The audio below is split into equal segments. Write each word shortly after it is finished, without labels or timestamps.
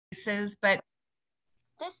but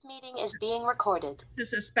this meeting is being recorded.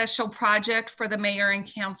 This is a special project for the mayor and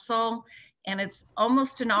council, and it's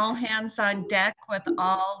almost an all hands on deck with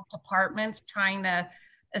all departments trying to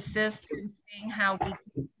assist in seeing how we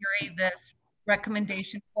can carry this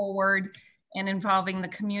recommendation forward and involving the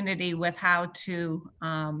community with how to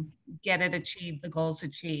get it achieved, the goals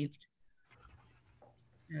achieved.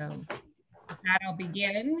 So with that, I'll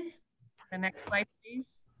begin. The next slide, please.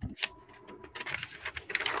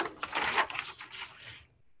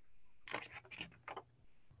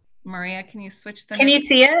 Maria, can you switch the Can you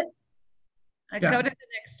see it? Go to the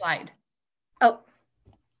next slide. Oh,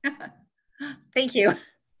 thank you.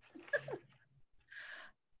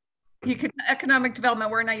 You could economic development.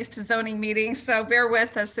 We're not used to zoning meetings, so bear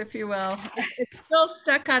with us, if you will. It's still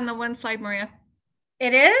stuck on the one slide, Maria.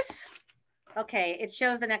 It is? Okay, it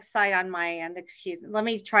shows the next slide on my end. Excuse me. Let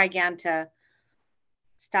me try again to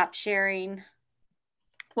stop sharing.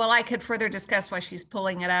 Well, I could further discuss why she's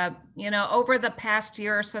pulling it up. You know, over the past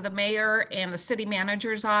year or so, the mayor and the city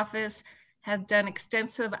manager's office have done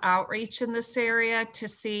extensive outreach in this area to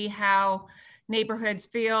see how neighborhoods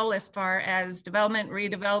feel as far as development,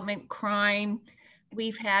 redevelopment, crime.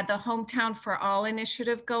 We've had the Hometown for All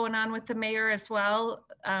initiative going on with the mayor as well,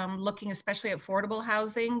 looking especially at affordable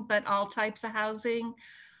housing, but all types of housing.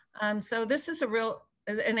 So this is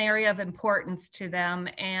an area of importance to them,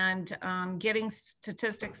 and getting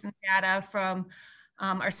statistics and data from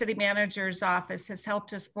our city manager's office has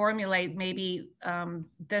helped us formulate maybe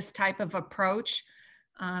this type of approach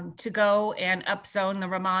to go and upzone the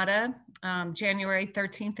Ramada. January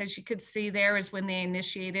 13th, as you could see there, is when they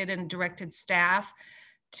initiated and directed staff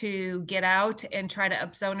to get out and try to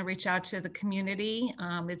upzone and reach out to the community.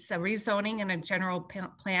 It's a rezoning and a general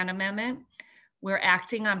plan amendment. We're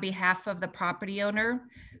acting on behalf of the property owner.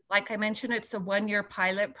 Like I mentioned, it's a one-year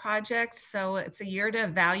pilot project, so it's a year to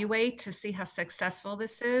evaluate to see how successful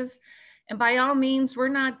this is. And by all means, we're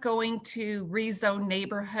not going to rezone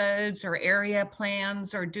neighborhoods or area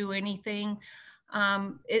plans or do anything.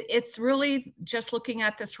 It's really just looking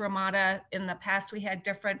at this Ramada. In the past, we had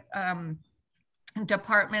different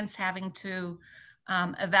departments having to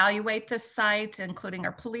evaluate this site, including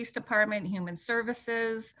our police department, human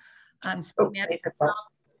services,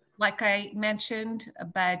 like I mentioned,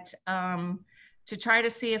 but to try to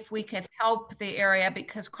see if we could help the area,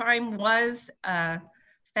 because crime was a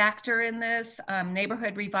factor in this,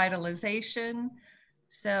 neighborhood revitalization.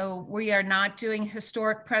 So we are not doing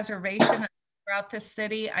historic preservation throughout the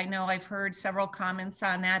city. I know I've heard several comments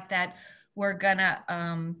on that we're gonna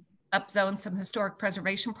upzone some historic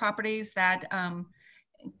preservation properties. That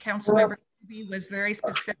Councilmember was very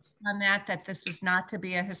specific on that this was not to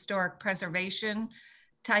be a historic preservation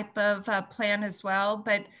type of plan as well.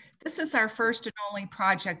 But this is our first and only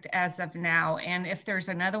project as of now. And if there's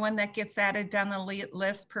another one that gets added down the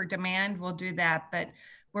list per demand, we'll do that. But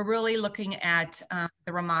we're really looking at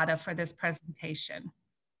the Ramada for this presentation.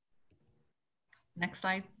 Next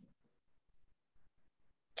slide.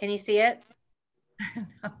 Can you see it?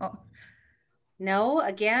 No. No,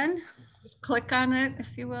 again? Just click on it,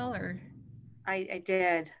 if you will, or. I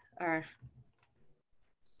did, or.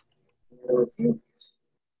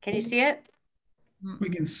 Can you see it? We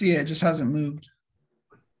can see it, just hasn't moved.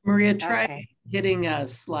 Maria, try hitting a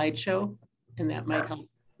slideshow, and that might help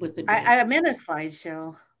with the. I'm in a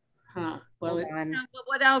slideshow. Huh. Well,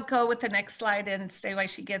 what I'll go with the next slide and say why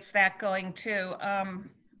she gets that going too.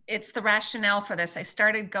 It's the rationale for this. I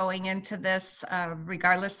started going into this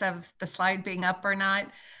regardless of the slide being up or not.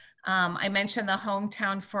 I mentioned the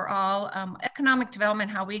Hometown for All. Economic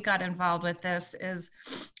development, how we got involved with this is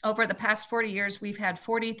over the past 40 years, we've had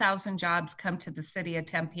 40,000 jobs come to the city of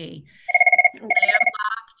Tempe.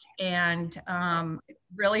 Landlocked and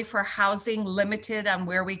really for housing, limited on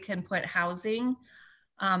where we can put housing.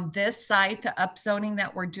 This site, the upzoning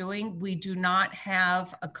that we're doing, we do not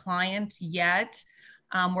have a client yet.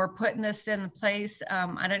 We're putting this in place.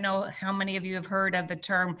 I don't know how many of you have heard of the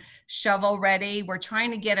term shovel ready. We're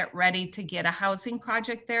trying to get it ready to get a housing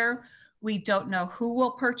project there. We don't know who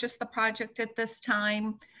will purchase the project at this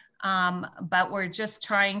time, but we're just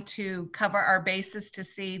trying to cover our bases to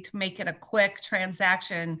make it a quick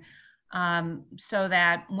transaction so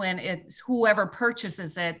that when it's whoever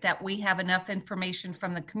purchases it, that we have enough information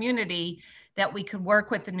from the community that we could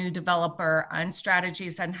work with the new developer on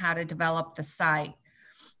strategies on how to develop the site.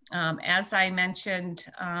 As I mentioned,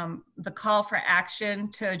 the call for action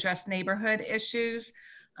to address neighborhood issues,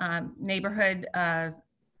 neighborhoods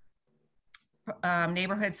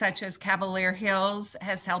such as Cavalier Hills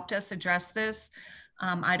has helped us address this.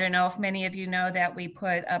 I don't know if many of you know that we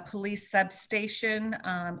put a police substation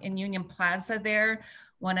in Union Plaza there.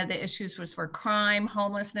 One of the issues was for crime,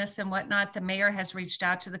 homelessness, and whatnot. The mayor has reached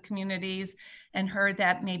out to the communities and heard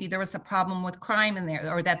that maybe there was a problem with crime in there,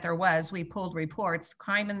 or that there was. We pulled reports,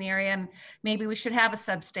 crime in the area, and maybe we should have a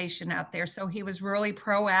substation out there. So he was really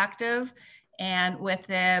proactive. And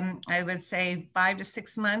within, I would say, 5 to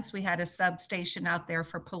 6 months, we had a substation out there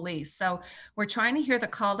for police. So we're trying to hear the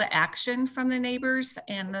call to action from the neighbors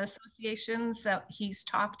and the associations that he's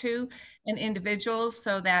talked to and individuals,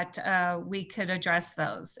 so that we could address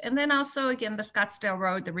those. And then also, again, the Scottsdale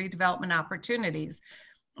Road, the redevelopment opportunities.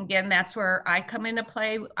 Again, that's where I come into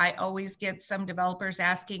play. I always get some developers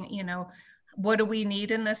asking, you know, what do we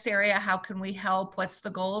need in this area? How can we help? What's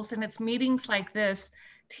the goals? And it's meetings like this,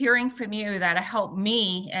 hearing from you, that help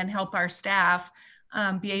me and help our staff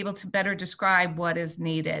be able to better describe what is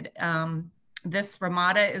needed. This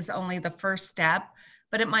Ramada is only the first step,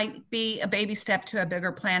 but it might be a baby step to a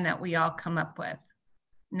bigger plan that we all come up with.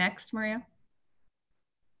 Next, Maria.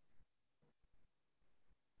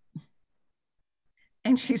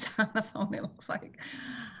 And she's on the phone, it looks like.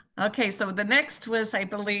 Okay, so the next was, I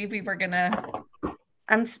believe we were gonna.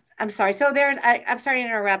 I'm sorry. So I'm sorry to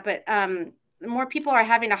interrupt, but more people are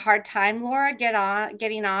having a hard time, Laura,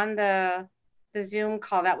 getting on the Zoom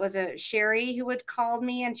call. That was a Sherry who had called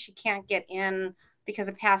me, and she can't get in because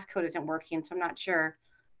the passcode isn't working. So I'm not sure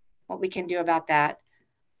what we can do about that.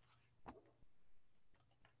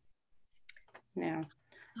 No.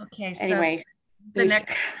 Okay. So anyway, the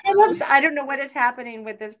next. I don't know what is happening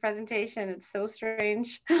with this presentation. It's so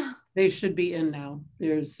strange. They should be in now.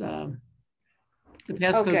 There's the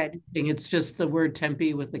passcode. Oh, good. It's just the word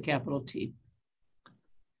Tempe with the capital T.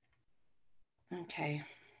 Okay.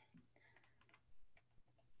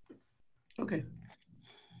 Okay.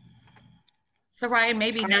 So Ryan,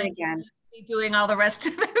 maybe not again. Be doing all the rest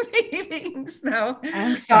of the meetings. No.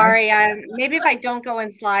 I'm sorry. Maybe if I don't go in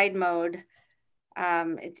slide mode,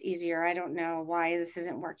 it's easier. I don't know why this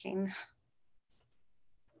isn't working.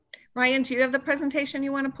 Ryan, do you have the presentation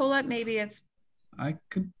you want to pull up? Maybe it's. I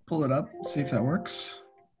could pull it up, see if that works.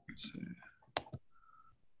 Let's see.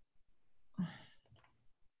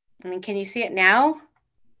 I mean, can you see it now?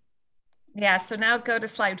 Yeah, so now go to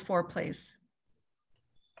slide 4, please.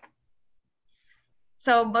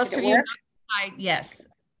 So most of you know the slide, yes,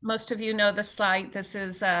 most of you know the slide. This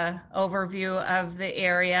is an overview of the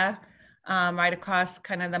area. Right across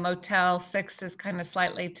kind of the Motel 6 is kind of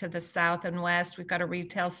slightly to the south and west. We've got a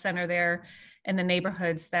retail center there and the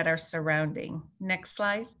neighborhoods that are surrounding. Next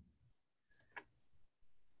slide.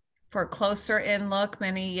 For a closer in look,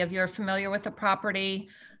 many of you are familiar with the property.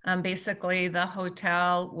 Basically the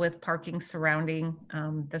hotel with parking surrounding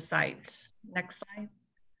the site. Next slide.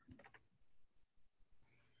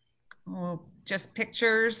 Well, just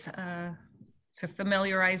pictures to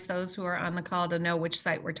familiarize those who are on the call to know which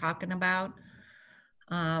site we're talking about.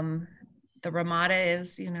 The Ramada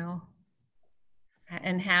is, you know,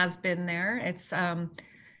 and has been there. It's,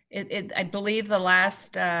 I believe the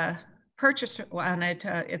last purchase on it,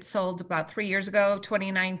 it sold about 3 years ago,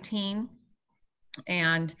 2019.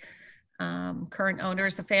 And current owner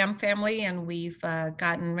is the Pham family, and we've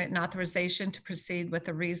gotten written authorization to proceed with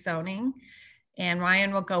the rezoning. And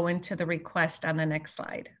Ryan will go into the request on the next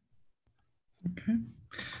slide. Okay,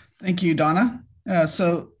 thank you, Donna.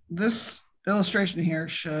 So this illustration here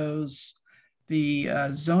shows the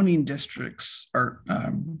zoning districts or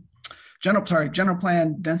general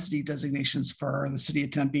plan density designations for the city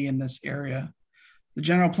of Tempe in this area. The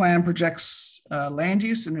general plan projects land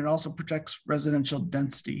use, and it also projects residential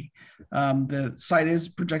density. The site is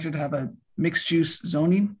projected to have a mixed use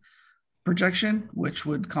zoning projection, which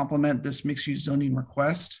would complement this mixed use zoning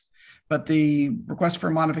request. But the request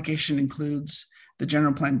for modification includes the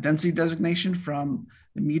general plan density designation from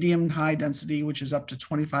the medium high density, which is up to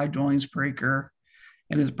 25 dwellings per acre,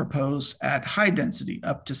 and is proposed at high density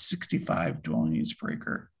up to 65 dwellings per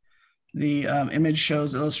acre. The image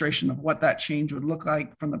shows illustration of what that change would look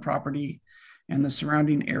like from the property and the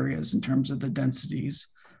surrounding areas in terms of the densities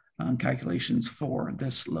calculations for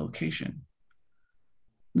this location.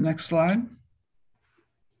 Next slide.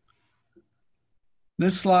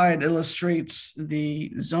 This slide illustrates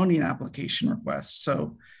the zoning application request.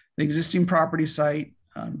 So the existing property site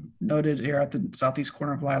noted here at the southeast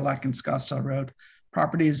corner of Lilac and Scottsdale Road,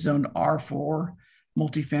 property is zoned R4,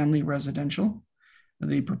 multifamily residential.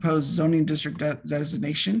 The proposed zoning district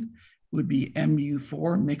designation would be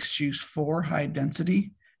MU4, mixed use 4, high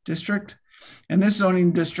density district. And this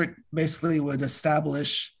zoning district basically would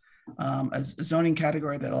establish a zoning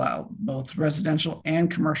category that allow both residential and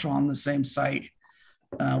commercial on the same site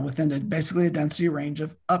within basically a density range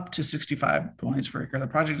of up to 65 dwellings per acre. The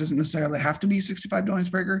project doesn't necessarily have to be 65 dwellings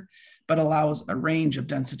per acre, but allows a range of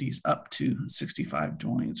densities up to 65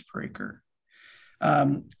 dwellings per acre.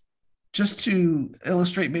 Just to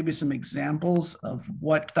illustrate maybe some examples of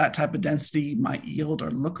what that type of density might yield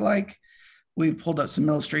or look like, we've pulled up some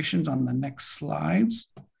illustrations on the next slides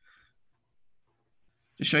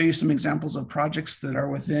to show you some examples of projects that are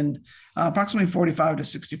within approximately 45 to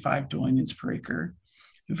 65 dwellings per acre.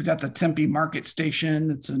 We've got the Tempe Market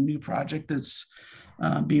Station. It's a new project that's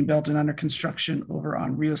being built and under construction over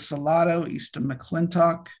on Rio Salado, east of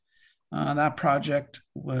McClintock. That project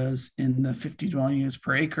was in the 50 dwelling units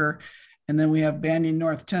per acre. And then we have Banyan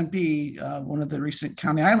North Tempe, one of the recent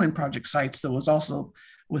County Island project sites that was also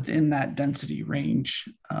within that density range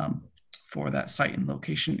for that site and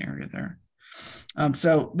location area there.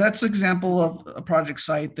 So that's an example of a project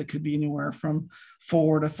site that could be anywhere from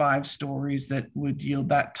 4 to 5 stories that would yield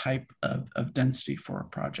that type of density for a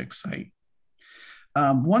project site.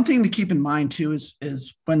 One thing to keep in mind too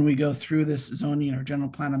is when we go through this zoning or general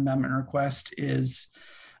plan amendment request is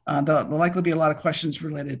there'll likely be a lot of questions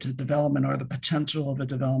related to development or the potential of a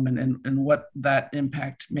development and what that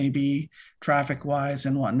impact may be traffic wise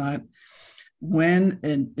and whatnot.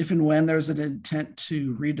 If and when there's an intent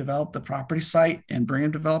to redevelop the property site and bring a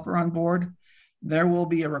developer on board, there will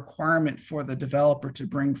be a requirement for the developer to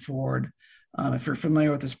bring forward, if you're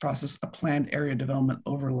familiar with this process, a planned area development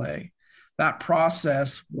overlay. That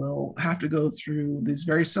process will have to go through these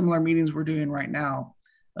very similar meetings we're doing right now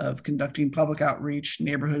of conducting public outreach,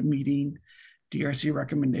 neighborhood meeting, DRC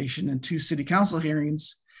recommendation, and 2 city council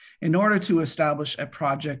hearings in order to establish a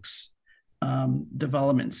project's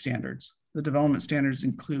development standards. The development standards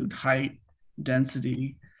include height,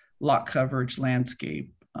 density, lot coverage,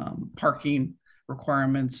 landscape, parking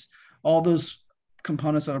requirements, all those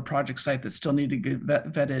components of a project site that still need to get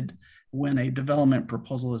vetted when a development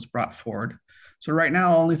proposal is brought forward. So right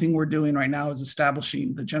now, the only thing we're doing right now is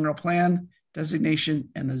establishing the general plan, designation,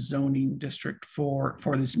 and the zoning district for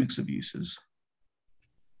this mix of uses.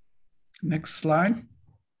 Next slide.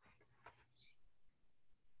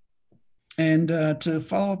 And to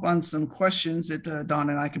follow up on some questions that Don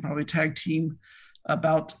and I can probably tag team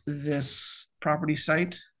about this property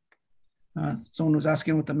site. Someone was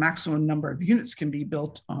asking what the maximum number of units can be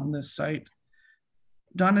built on this site.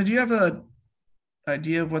 Donna, do you have an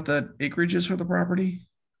idea of what the acreage is for the property?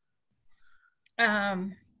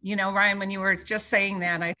 You know, Ryan, when you were just saying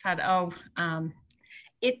that, I thought,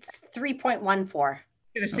 it's 3.14. I'm going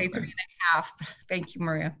to say 3.5. Thank you,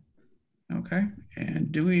 Maria. Okay, and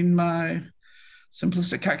doing my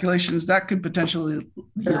simplistic calculations, that could potentially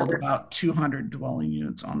yield about 200 dwelling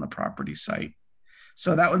units on the property site.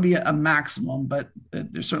 So that would be a maximum, but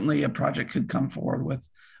there's certainly a project could come forward with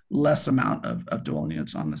less amount of dwelling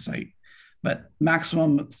units on the site. But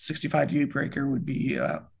maximum 65 unit per acre would be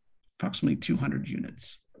approximately 200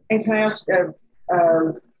 units. And can I ask,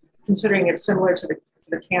 considering it's similar to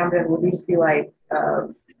the Camden, would these be like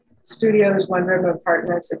studios, 1-room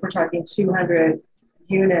apartments? If we're talking 200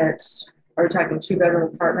 units, are we talking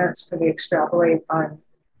 2-bedroom apartments? Can we extrapolate on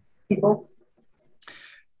people?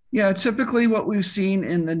 Yeah, typically what we've seen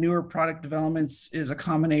in the newer product developments is a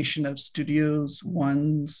combination of studios,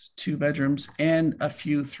 1s, 2 bedrooms, and a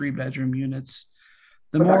few 3-bedroom units.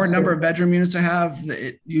 The more number of bedroom units I have,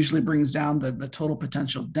 it usually brings down the total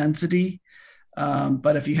potential density.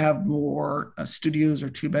 But if you have more studios or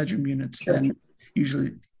 2-bedroom units, then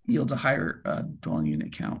usually yields a higher dwelling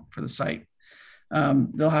unit count for the site.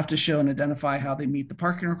 They'll have to show and identify how they meet the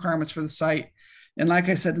parking requirements for the site. And like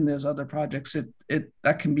I said, in those other projects,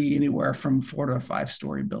 that can be anywhere from 4 to a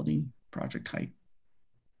 5-story building project height.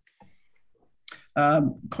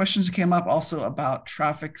 Questions came up also about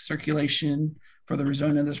traffic circulation for the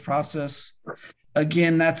rezoning of this process.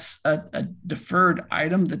 Again, that's a deferred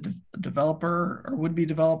item. The developer or would-be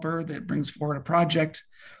developer that brings forward a project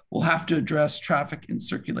will have to address traffic and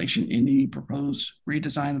circulation in any proposed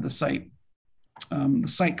redesign of the site. The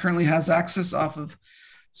site currently has access off of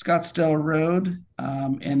Scottsdale Road,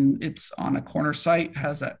 and it's on a corner site,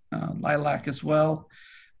 has that lilac as well.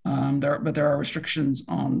 But there are restrictions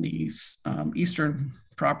on the eastern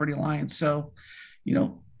property line. So, you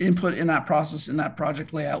know, input in that process, in that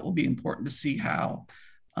project layout will be important to see how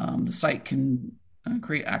the site can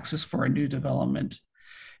create access for a new development.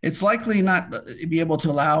 It's likely not be able to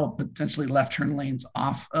allow potentially left turn lanes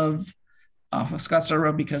off of Scottsdale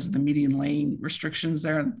Road because of the median lane restrictions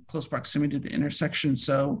there in close proximity to the intersection.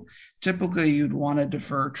 So typically you'd want to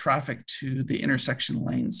defer traffic to the intersection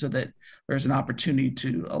lane so that there's an opportunity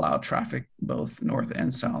to allow traffic both north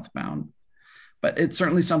and southbound. but it's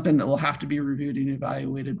certainly something that will have to be reviewed and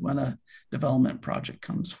evaluated when a development project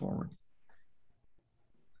comes forward.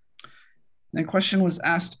 And a question was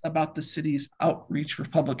asked about the city's outreach for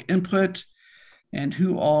public input and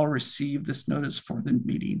who all received this notice for the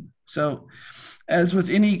meeting. So as with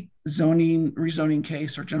any rezoning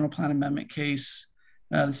case or general plan amendment case,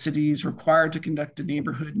 the city is required to conduct a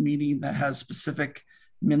neighborhood meeting that has specific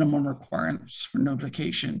minimum requirements for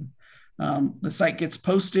notification. The site gets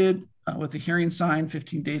posted with a hearing sign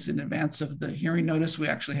 15 days in advance of the hearing notice. We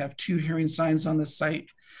actually have 2 hearing signs on this site,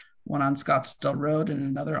 one on Scottsdale Road and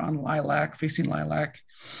another on Lilac, facing Lilac.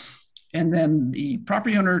 And then the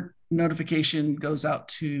property owner notification goes out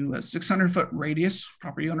to a 600-foot radius,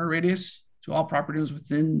 property owner radius, to all property owners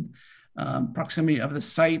within proximity of the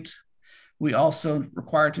site. We also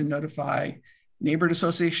require to notify neighborhood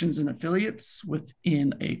associations and affiliates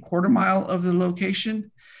within a quarter mile of the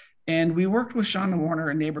location. And we worked with Sean Warner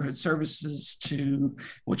and Neighborhood Services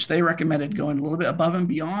which they recommended going a little bit above and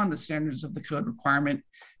beyond the standards of the code requirement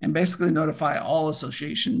and basically notify all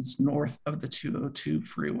associations north of the 202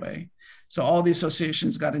 freeway. So all the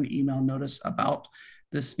associations got an email notice about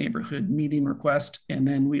this neighborhood meeting request. And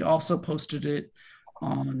then we also posted it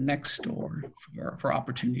on Nextdoor for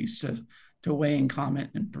opportunities to weigh in, comment,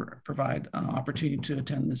 and provide opportunity to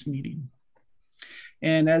attend this meeting.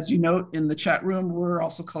 And as you note in the chat room, we're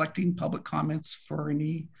also collecting public comments for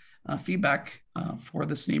any feedback for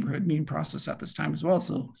this neighborhood meeting process at this time as well.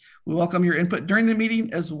 So we welcome your input during the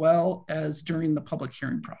meeting as well as during the public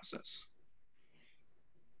hearing process.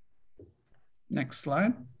 Next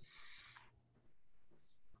slide.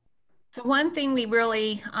 So one thing we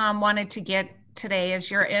really wanted to get today is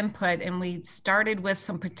your input, and we started with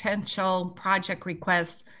some potential project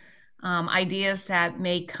requests. Ideas that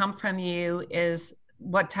may come from you is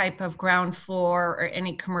what type of ground floor or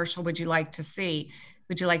any commercial would you like to see?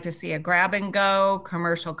 Would you like to see a grab and go,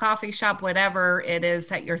 commercial coffee shop, whatever it is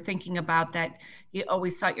that you're thinking about that you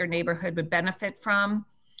always thought your neighborhood would benefit from?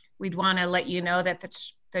 We'd want to let you know that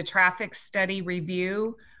the traffic study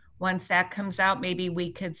review, once that comes out, maybe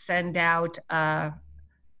we could send out a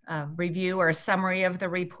review or a summary of the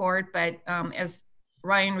report. But as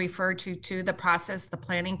Ryan referred to the process, the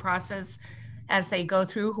planning process, as they go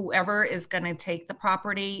through, whoever is going to take the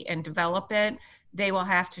property and develop it, they will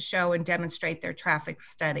have to show and demonstrate their traffic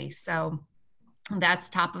study. So that's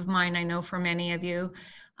top of mind, I know, for many of you.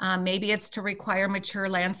 Maybe it's to require mature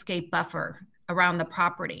landscape buffer around the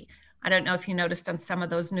property. I don't know if you noticed on some of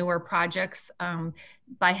those newer projects,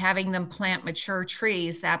 by having them plant mature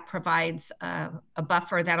trees, that provides a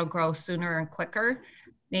buffer that'll grow sooner and quicker.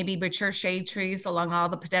 Maybe mature shade trees along all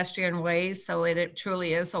the pedestrian ways, so it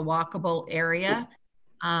truly is a walkable area.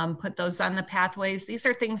 Put those on the pathways. These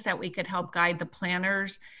are things that we could help guide the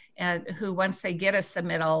planners, who, once they get a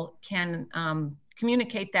submittal, can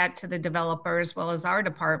communicate that to the developer as well as our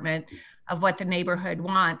department of what the neighborhood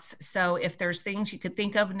wants. So if there's things you could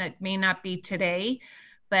think of, and it may not be today,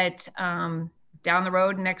 but down the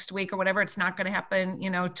road next week or whatever, it's not going to happen,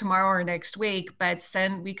 tomorrow or next week, but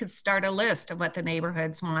we could start a list of what the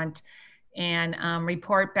neighborhoods want and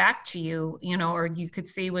report back to you, or you could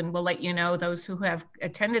see when we'll let you know. Those who have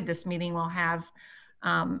attended this meeting will have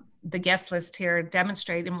the guest list here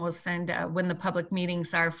demonstrate, and we'll send when the public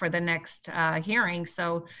meetings are for the next hearing,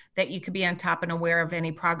 so that you could be on top and aware of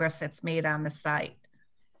any progress that's made on the site.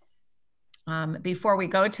 Before we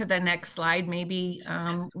go to the next slide, maybe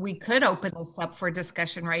we could open this up for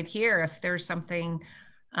discussion right here. If there's something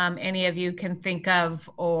any of you can think of,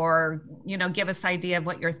 or give us idea of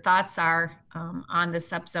what your thoughts are on the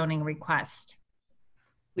subzoning request.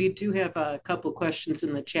 We do have a couple questions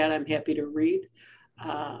in the chat I'm happy to read.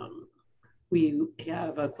 We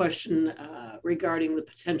have a question regarding the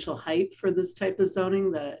potential height for this type of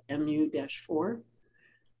zoning, the MU-4.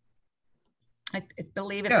 I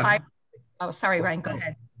believe it's 5. Oh, sorry, Ryan, go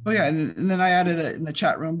ahead. Oh yeah, and then I added it in the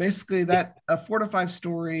chat room. Basically, that a 4 to 5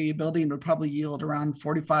 story building would probably yield around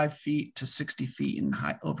 45 feet to 60 feet in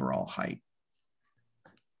overall height.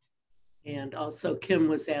 And also Kim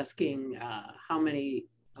was asking how many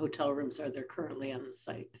hotel rooms are there currently on the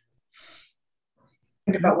site?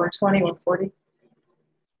 I think about 120, 140.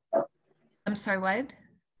 I'm sorry, what?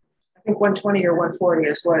 I think 120 or 140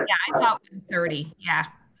 is what. Yeah, I thought 130. Yeah.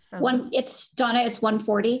 So it's Donna, it's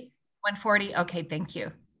 140. 140. Okay, thank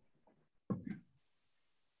you.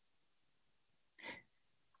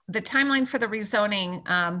 The timeline for the rezoning,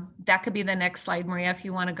 that could be the next slide, Maria. If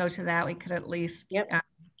you want to go to that, we could at least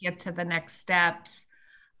get to the next steps.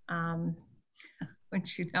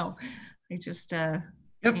 Which I just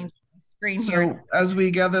changed my Green here. So as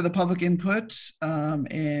we gather the public input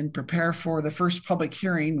and prepare for the first public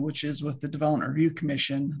hearing, which is with the Development Review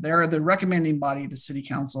Commission, they're the recommending body to City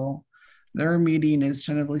Council. Their meeting is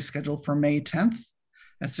tentatively scheduled for May 10th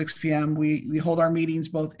at 6 p.m. We hold our meetings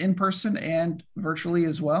both in person and virtually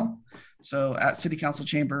as well. So at City Council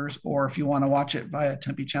chambers, or if you want to watch it via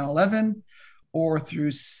Tempe Channel 11 or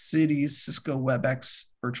through City's Cisco WebEx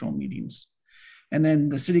virtual meetings. And then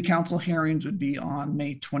the City Council hearings would be on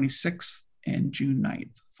May 26th and June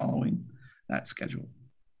 9th, following that schedule.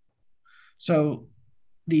 So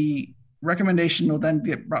the recommendation will then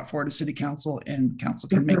get brought forward to City Council, and Council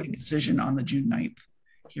can make a decision on the June 9th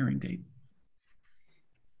hearing date.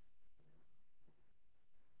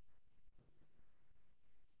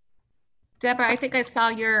 Deborah, I think I saw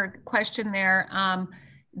your question there.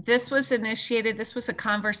 This was initiated, this was a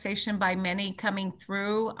conversation by many coming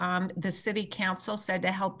through. The City Council said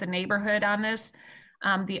to help the neighborhood on this.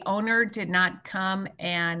 The owner did not come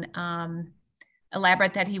and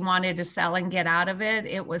elaborate that he wanted to sell and get out of it.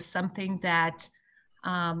 It was something that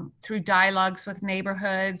through dialogues with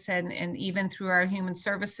neighborhoods and even through our Human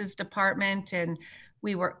Services Department, and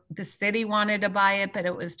the city wanted to buy it, but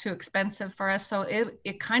it was too expensive for us. So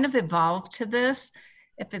it kind of evolved to this.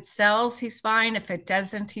 If it sells, he's fine. If it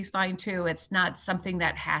doesn't, he's fine too. It's not something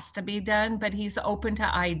that has to be done, but he's open to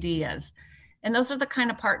ideas. And those are the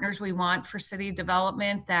kind of partners we want for city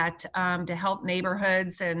development, that to help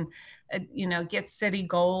neighborhoods and get city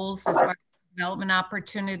goals as far as development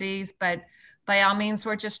opportunities. But by all means,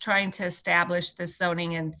 we're just trying to establish this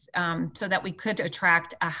zoning and so that we could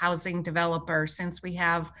attract a housing developer, since we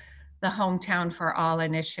have the Hometown for All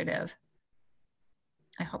initiative.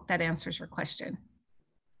 I hope that answers your question.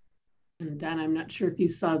 And Don, I'm not sure if you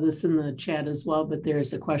saw this in the chat as well, but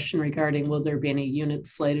there's a question regarding, will there be any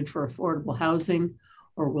units slated for affordable housing,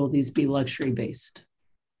 or will these be luxury based?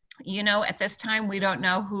 At this time, we don't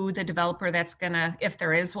know who the developer that's gonna, if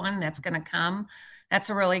there is one that's gonna come.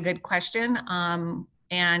 That's a really good question.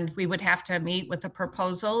 And we would have to meet with a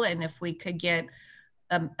proposal, and if we could get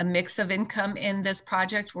a mix of income in this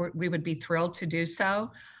project, we would be thrilled to do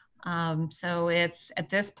so. So it's,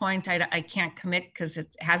 at this point, I can't commit because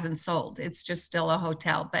it hasn't sold. It's just still a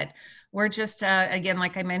hotel, but we're just, again,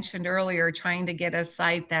 like I mentioned earlier, trying to get a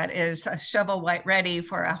site that is shovel ready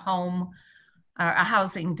for a home, a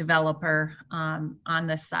housing developer on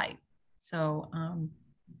the site. So,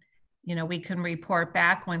 we can report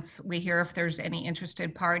back once we hear if there's any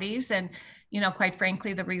interested parties. And, quite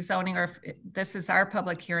frankly, the rezoning, or this is our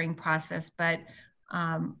public hearing process, but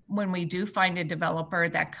when we do find a developer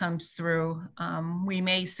that comes through, we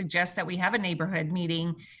may suggest that we have a neighborhood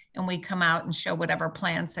meeting and we come out and show whatever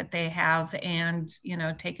plans that they have and,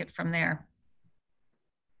 take it from there.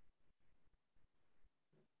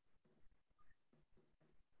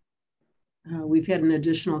 We've had an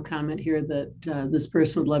additional comment here that this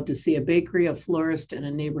person would love to see a bakery, a florist, and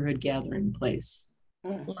a neighborhood gathering place.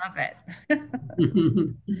 Love it.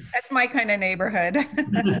 That's my kind of neighborhood.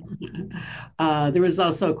 There was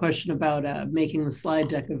also a question about making the slide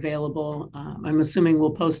deck available. I'm assuming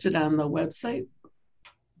we'll post it on the website.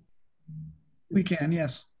 We can,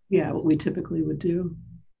 yes. Yeah, what we typically would do.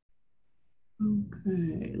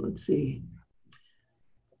 Okay, let's see.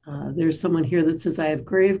 There's someone here that says, I have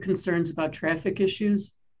grave concerns about traffic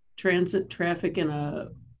issues. Transit traffic in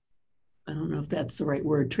I don't know if that's the right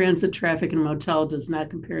word. Transit traffic in a motel does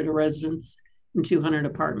not compare to residents in 200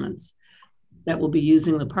 apartments that will be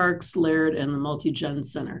using the parks, Laird, and the multi-gen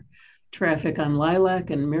center. Traffic on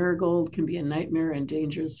Lilac and Marigold can be a nightmare and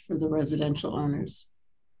dangerous for the residential owners.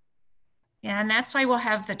 Yeah, and that's why we'll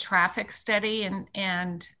have the traffic study,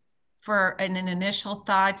 and for an initial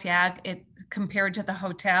thought, yeah, it compared to the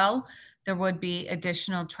hotel, there would be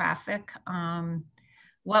additional traffic.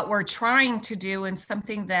 What we're trying to do, and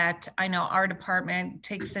something that I know our department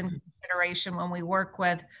takes into consideration when we work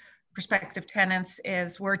with prospective tenants,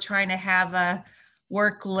 is we're trying to have a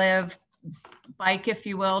work-live bike, if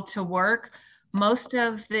you will, to work. Most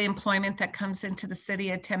of the employment that comes into the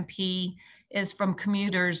city of Tempe is from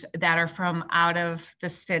commuters that are from out of the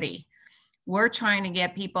city. We're trying to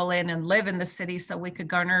get people in and live in the city so we could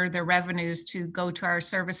garner the revenues to go to our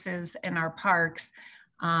services and our parks.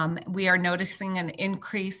 We are noticing an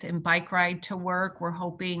increase in bike ride to work. We're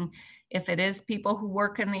hoping, if it is people who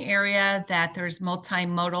work in the area, that there's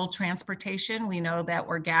multimodal transportation. We know that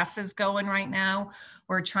where gas is going right now,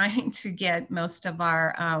 we're trying to get most of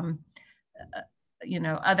our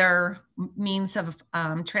other means of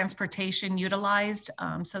transportation utilized.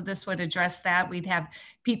 So this would address that. We'd have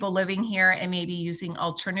people living here and maybe using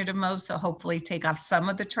alternative modes, so hopefully take off some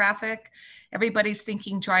of the traffic. Everybody's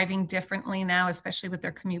thinking driving differently now, especially with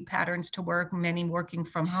their commute patterns to work, many working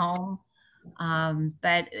from home.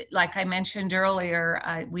 But like I mentioned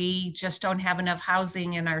earlier, we just don't have enough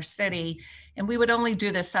housing in our city, and we would only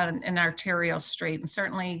do this on an arterial street. And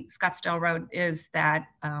certainly Scottsdale Road is that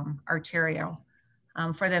arterial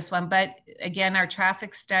for this one. But again, our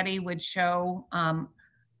traffic study would show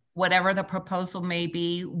whatever the proposal may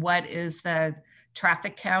be, what is the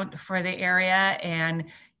traffic count for the area, and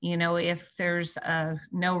if there's a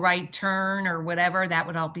no right turn or whatever, that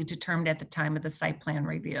would all be determined at the time of the site plan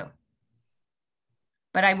review.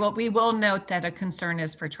 But we will note that a concern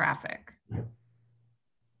is for traffic.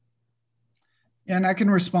 And I can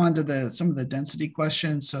respond to some of the density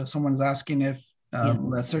questions. So someone's asking if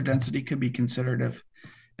lesser density could be considered.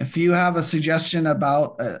 If you have a suggestion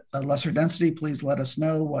about a lesser density, please let us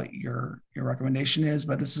know what your recommendation is.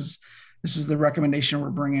 But this is the recommendation we're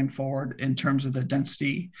bringing forward in terms of the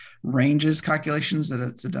density ranges calculations that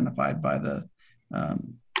it's identified by the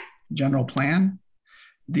general plan.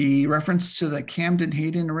 The reference to the Camden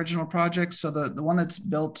Hayden original project, so the one that's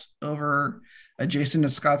built over adjacent to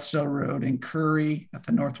Scottsdale Road in Curry at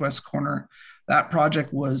the northwest corner, that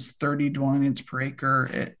project was 30 dwelling units per acre.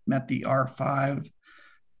 It met the R5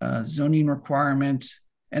 zoning requirement.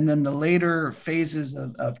 And then the later phases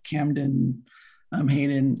of Camden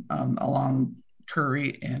Hayden along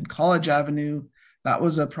Curry and College Avenue, that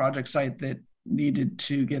was a project site that needed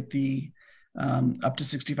to get the up to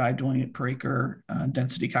 65 dwelling unit per acre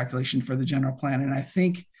density calculation for the general plan. And I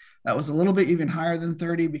think that was a little bit even higher than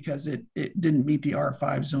 30 because it didn't meet the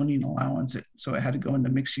R5 zoning allowance. So it had to go into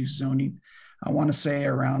mixed use zoning. I want to say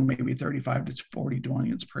around maybe 35 to 40 dwelling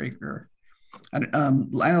units per acre. And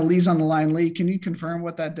I know Lee's on the line. Lee, can you confirm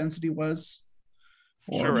what that density was?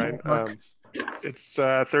 Sure, Ryan. It's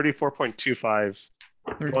 34.25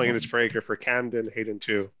 dwelling units per acre for Camden Hayden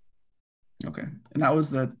 2. Okay, and that was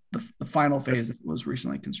the final phase that was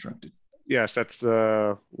recently constructed. Yes, that's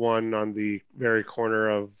the one on the very corner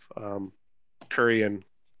of Curry and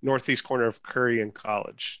northeast corner of Curry and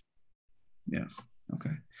College. Yes,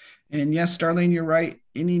 okay. And yes, Darlene, you're right.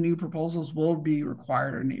 Any new proposals will be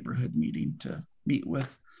required a neighborhood meeting to meet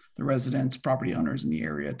with the residents, property owners in the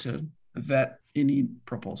area to vet any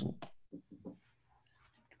proposal.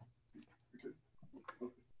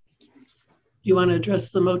 Do you want to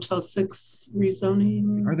address the Motel 6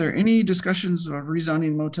 rezoning? Are there any discussions of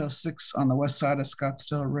rezoning Motel 6 on the west side of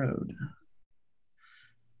Scottsdale Road?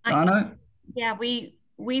 Donna? Yeah,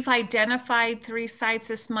 we've identified 3 sites.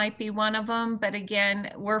 This might be one of them, but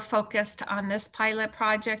again, we're focused on this pilot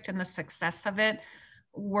project and the success of it.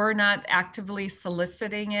 We're not actively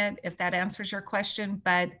soliciting it, if that answers your question,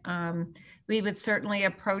 but we would certainly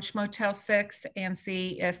approach Motel 6 and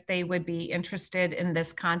see if they would be interested in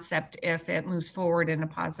this concept if it moves forward in a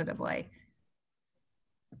positive way.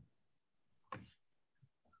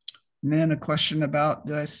 And then a question about,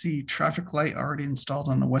 did I see traffic light already installed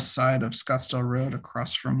on the west side of Scottsdale Road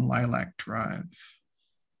across from Lilac Drive?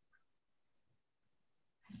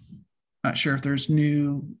 Not sure if there's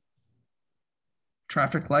new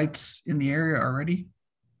traffic lights in the area already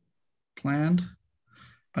planned,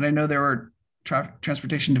 but I know there were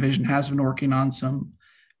Transportation Division has been working on some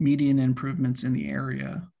median improvements in the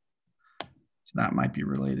area. So that might be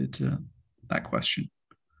related to that question.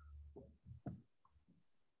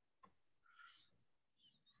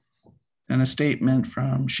 And a statement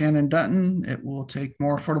from Shannon Dutton, it will take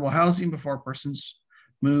more affordable housing before persons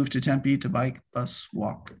move to Tempe to bike, bus,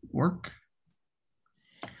 walk, work.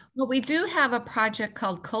 Well, we do have a project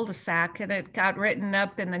called Cul-de-sac, and it got written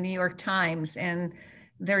up in the New York Times, and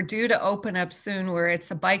they're due to open up soon, where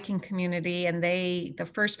it's a biking community, and the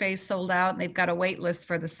first phase sold out and they've got a wait list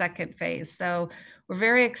for the second phase. So we're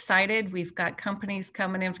very excited. We've got companies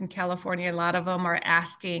coming in from California. A lot of them are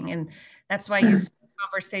asking, and that's why you see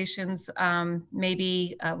conversations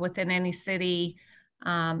maybe within any city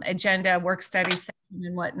agenda, work study session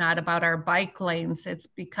and whatnot about our bike lanes. It's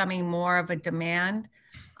becoming more of a demand.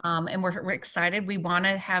 And we're excited. We want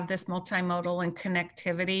to have this multimodal and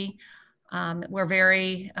connectivity. We're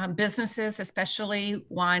very, businesses especially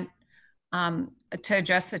want to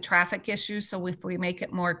address the traffic issues. So if we make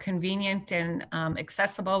it more convenient and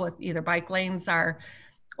accessible with either bike lanes, our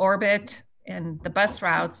orbit and the bus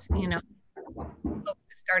routes,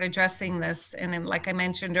 start addressing this. And then, like I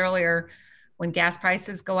mentioned earlier, when gas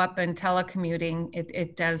prices go up and telecommuting,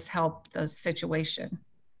 it does help the situation.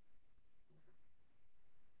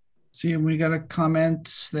 See, we got a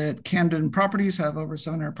comment that Camden properties have over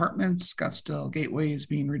 700 apartments. Scottsdale Gateway is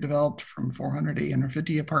being redeveloped from 400 to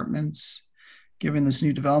 850 apartments. Given this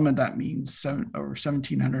new development, that means over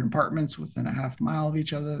 1,700 apartments within a half mile of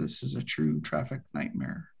each other. This is a true traffic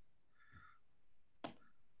nightmare.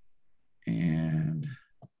 And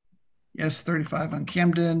yes, 35 on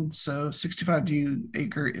Camden. So 65 to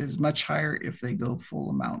acre is much higher if they go full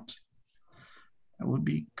amount. That would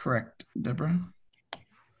be correct, Deborah.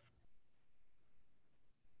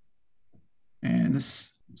 And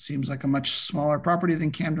this seems like a much smaller property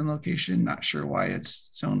than Camden location. Not sure why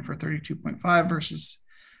it's zoned for 32.5 versus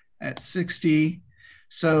at 60.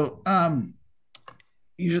 So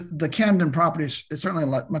the Camden property is certainly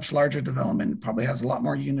a much larger development. It probably has a lot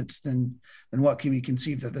more units than what can be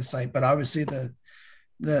conceived at this site. But obviously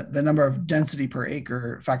the number of density per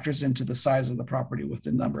acre factors into the size of the property with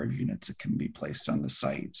the number of units that can be placed on the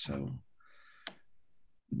site. So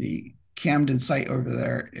the Camden site over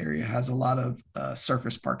there area has a lot of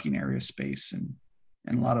surface parking area space, and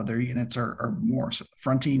a lot of their units are more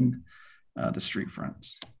fronting the street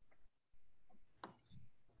fronts.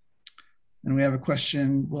 And we have a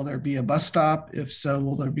question, will there be a bus stop? If so,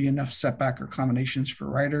 will there be enough setback or accommodations for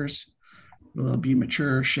riders? Will there be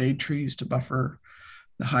mature shade trees to buffer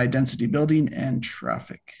the high density building and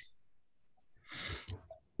traffic?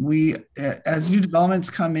 We, as new developments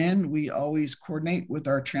come in, we always coordinate with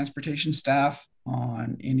our transportation staff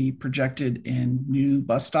on any projected and new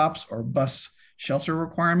bus stops or bus shelter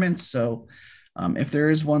requirements. So if there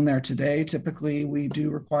is one there today, typically we do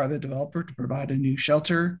require the developer to provide a new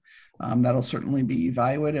shelter. That'll certainly be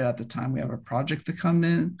evaluated at the time we have a project that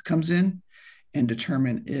comes in and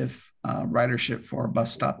determine if ridership for a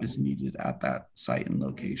bus stop is needed at that site and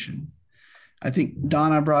location. I think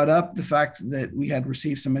Donna brought up the fact that we had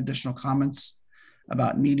received some additional comments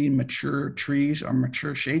about needing mature trees or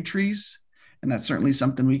mature shade trees. And that's certainly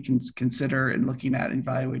something we can consider in looking at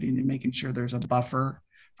evaluating and making sure there's a buffer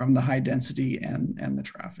from the high density and the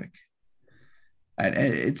traffic.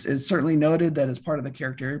 It's certainly noted that as part of the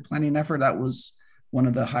character area planning effort, that was one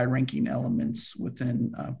of the high ranking elements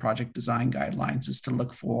within project design guidelines, is to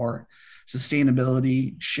look for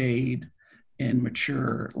sustainability, shade, and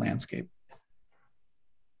mature landscape.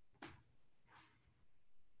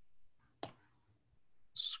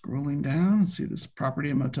 Scrolling down, see this property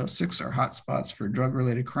in Motel 6 are hotspots for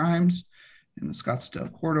drug-related crimes in the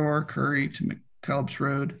Scottsdale corridor, Curry to McKellips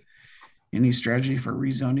Road. Any strategy for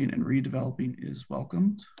rezoning and redeveloping is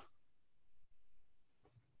welcomed.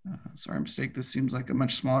 Sorry, mistake. This seems like a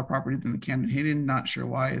much smaller property than the Camden Hayden. Not sure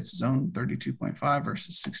why it's zoned 32.5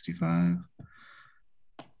 versus 65.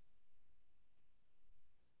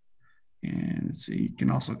 And let's see, you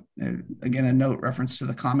can also, again, a note reference to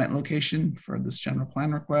the comment location for this general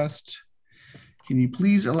plan request. Can you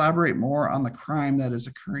please elaborate more on the crime that is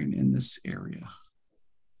occurring in this area?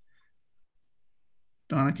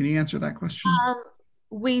 Donna, can you answer that question?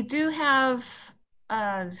 We do have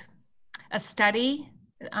a study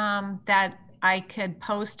that I could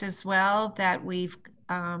post as well, that we've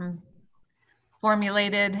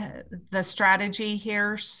formulated the strategy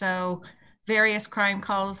here. So various crime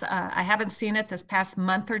calls. I haven't seen it this past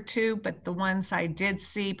month or two, but the ones I did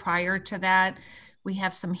see prior to that, we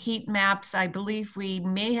have some heat maps. I believe we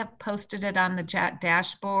may have posted it on the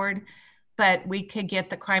dashboard, but we could get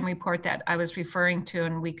the crime report that I was referring to,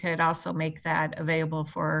 and we could also make that available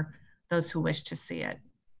for those who wish to see it.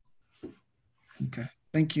 Okay,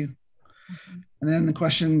 thank you. And then the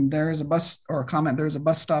question, there is a bus, or a comment, there's a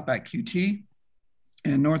bus stop at QT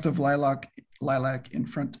and north of Lilac in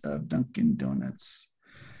front of Dunkin' Donuts.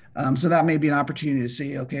 So that may be an opportunity to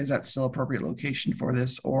see, okay, is that still appropriate location for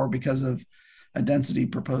this? Or because of a density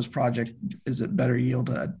proposed project, is it better yield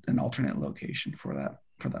an alternate location for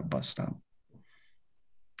that bus stop?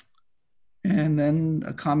 And then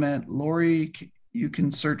a comment, Lori, you can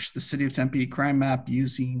search the City of Tempe crime map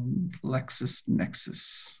using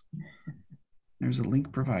LexisNexis. There's a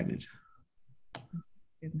link provided.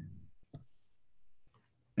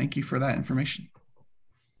 Thank you for that information.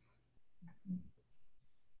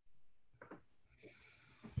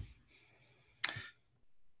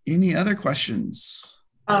 Any other questions?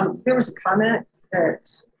 There was a comment that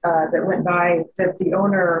went by that the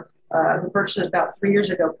owner who purchased it about 3 years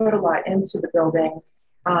ago put a lot into the building.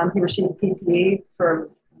 He received PPE for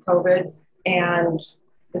COVID, and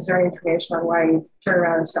is there any information on why he turned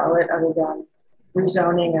around and sell it other than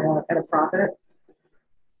rezoning at a profit?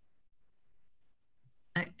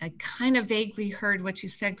 I kind of vaguely heard what you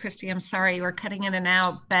said, Christy. I'm sorry, you were cutting in and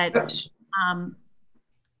out, but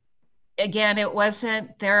again, it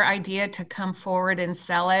wasn't their idea to come forward and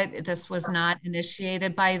sell it. This was not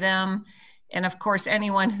initiated by them. And of course,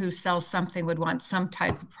 anyone who sells something would want some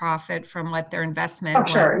type of profit from what their investment Oh, was.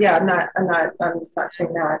 sure. Yeah, I'm not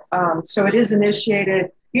saying that. So it is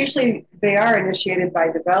initiated. Usually they are initiated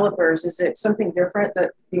by developers. Is it something different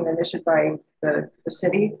that being initiated by the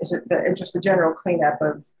city? Is it just the general cleanup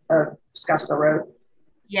of Scottsdale Road?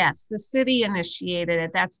 Yes, the city initiated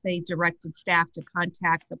it. They directed staff to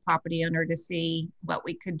contact the property owner to see what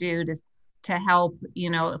we could do to help,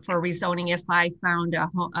 for rezoning. If I found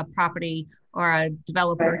a property or a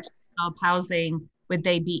developer to develop housing, would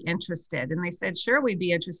they be interested? And they said, sure, we'd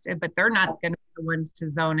be interested, but they're not going to be the ones to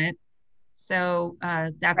zone it. So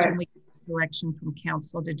that's when we get direction from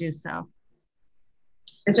council to do so.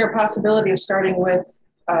 Is there a possibility of starting with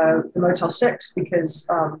the Motel 6? Because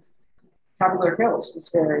Cavalier Hills is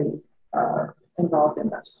very involved in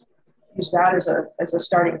this. Use that as a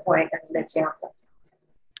starting point and an example.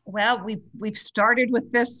 Well, we've started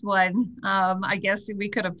with this one. I guess we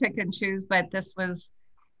could have pick and choose, but this was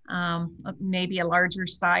maybe a larger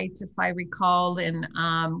site, if I recall. And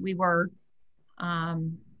we were,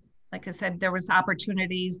 like I said, there was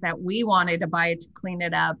opportunities that we wanted to buy it to clean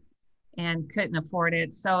it up and couldn't afford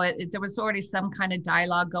it. So there was already some kind of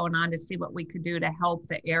dialogue going on to see what we could do to help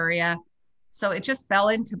the area. So it just fell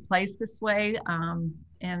into place this way.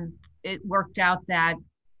 And it worked out that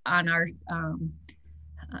on our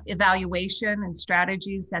evaluation and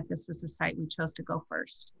strategies that this was the site we chose to go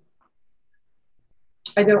first.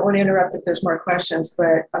 I don't want to interrupt if there's more questions,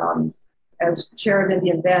 but as chair of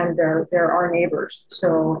Indian Bend, there are neighbors.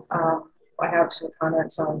 So I have some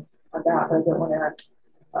comments on that, but I don't want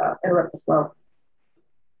to interrupt the flow.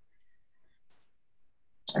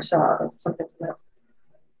 I saw something from that.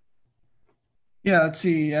 Yeah, let's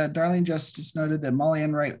see. Darlene Justice noted that Molly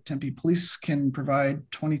Enright Tempe Police can provide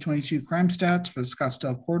 2022 crime stats for the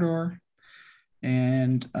Scottsdale corridor.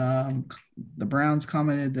 And the Browns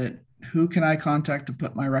commented that, who can I contact to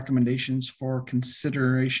put my recommendations for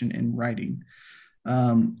consideration in writing?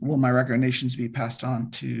 Will my recommendations be passed on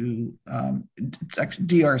to it's actually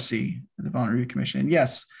DRC, the Development Review Commission?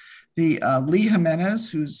 Yes, the Lee Jimenez,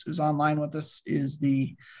 who's online with us, is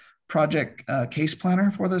the project case planner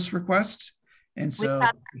for this request. And so we've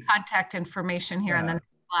got contact information here on the next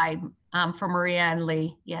slide for Maria and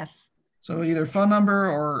Lee. Yes. So either phone number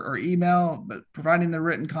or email, but providing the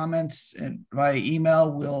written comments and via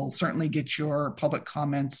email, we'll certainly get your public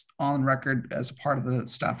comments on record as a part of the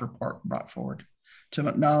staff report brought forward to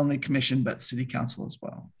not only commission, but city council as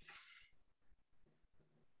well.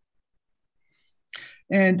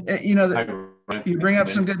 And you bring up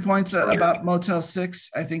some good points about Motel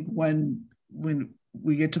 6. I think when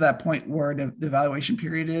we get to that point where the evaluation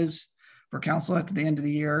period is for council at the end of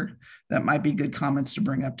the year, that might be good comments to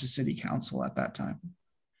bring up to city council at that time.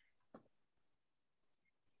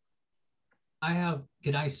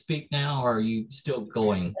 Can I speak now, or are you still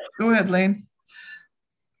going? Go ahead, Lane.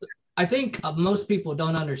 I think most people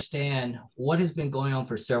don't understand what has been going on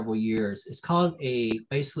for several years. It's called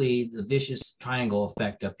basically the vicious triangle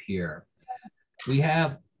effect up here. We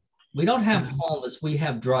don't have homeless, we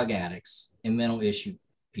have drug addicts and mental issue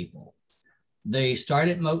people. They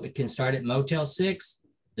can start at Motel 6,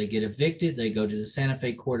 they get evicted, they go to the Santa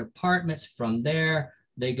Fe Court Apartments. From there,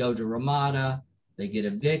 they go to Ramada, they get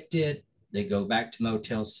evicted, they go back to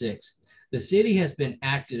Motel 6. The city has been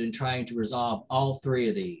active in trying to resolve all three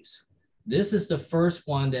of these. This is the first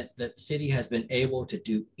one that the city has been able to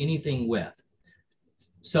do anything with.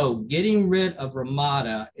 So getting rid of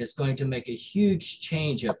Ramada is going to make a huge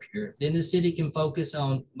change up here. Then the city can focus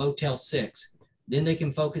on Motel 6. Then they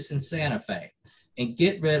can focus in Santa Fe and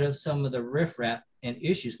get rid of some of the riffraff and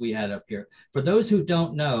issues we had up here. For those who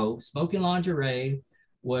don't know, Smoking Lingerie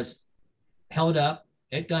was held up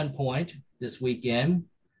at gunpoint this weekend.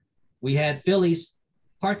 We had Philly's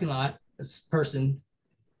parking lot, this person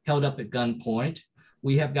held up at gunpoint.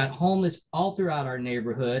 We have got homeless all throughout our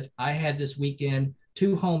neighborhood. I had this weekend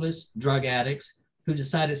 2 homeless drug addicts who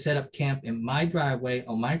decided to set up camp in my driveway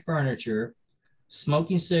on my furniture,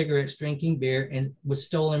 smoking cigarettes, drinking beer, and with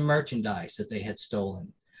stolen merchandise that they had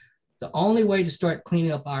stolen. The only way to start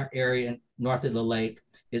cleaning up our area north of the lake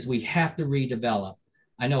is we have to redevelop.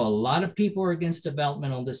 I know a lot of people are against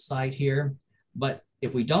development on this site here, but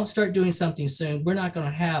if we don't start doing something soon, we're not going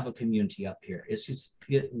to have a community up here. It's just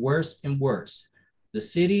get worse and worse. The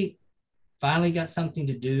city finally got something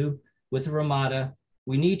to do with Ramada.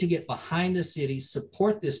 We need to get behind the city,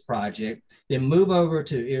 support this project, then move over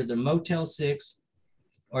to either Motel 6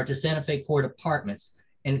 or to Santa Fe Court Apartments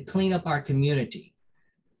and clean up our community,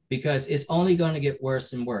 because it's only going to get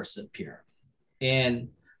worse and worse up here. And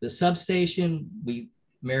The substation,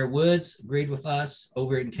 Mayor Woods agreed with us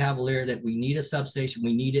over in Cavalier that we need a substation.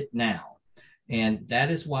 We need it now. And that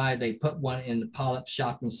is why they put one in the Pollock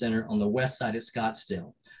Shopping Center on the west side of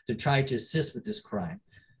Scottsdale to try to assist with this crime.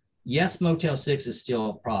 Yes, Motel 6 is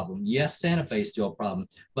still a problem. Yes, Santa Fe is still a problem.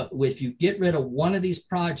 But if you get rid of one of these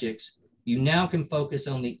projects, you now can focus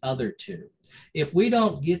on the other two. If we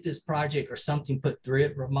don't get this project or something put through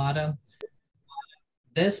it, Ramada,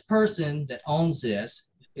 this person that owns this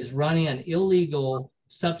is running an illegal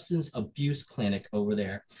substance abuse clinic over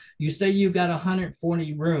there. You say you've got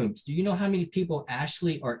 140 rooms. Do you know how many people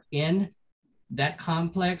actually are in that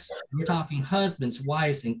complex? We're talking husbands,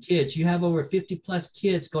 wives, and kids. You have over 50 plus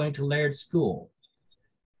kids going to Laird School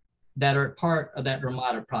that are part of that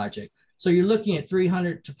Ramada project. So you're looking at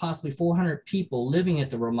 300 to possibly 400 people living at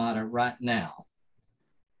the Ramada right now.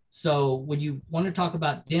 So when you want to talk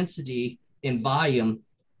about density and volume,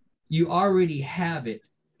 you already have it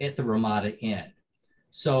at the Ramada Inn.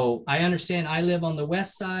 So I understand I live on the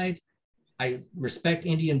west side. I respect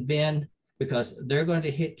Indian Bend because they're going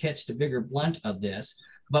to catch the bigger blunt of this,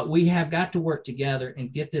 but we have got to work together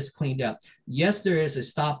and get this cleaned up. Yes, there is a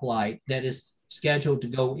stoplight that is scheduled to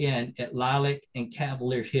go in at Lilac and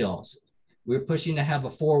Cavalier Hills. We're pushing to have a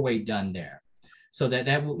four-way done there so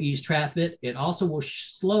that will ease traffic. It also will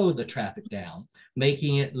slow the traffic down,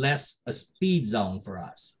 making it less a speed zone for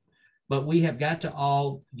us. But we have got to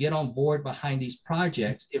all get on board behind these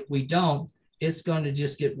projects. If we don't, it's going to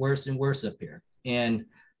just get worse and worse up here. And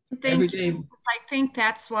every day, I think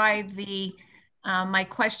that's why my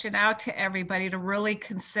question out to everybody to really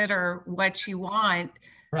consider what you want,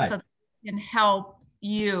 right, so that we can help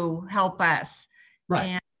you help us.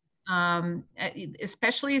 Right. And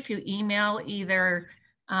especially if you email either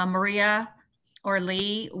Maria or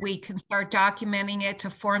Lee, we can start documenting it to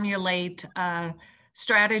formulate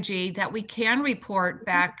strategy that we can report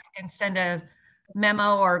back and send a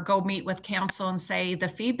memo or go meet with council and say the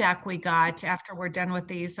feedback we got after we're done with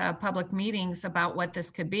these public meetings about what this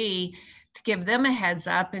could be, to give them a heads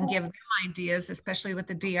up and give them ideas, especially with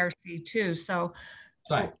the DRC too. So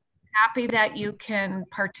right, happy that you can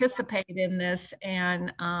participate in this,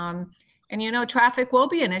 and you know, traffic will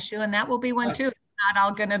be an issue, and that will be one too. It's not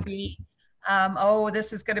all going to be oh,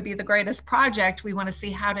 this is going to be the greatest project. We want to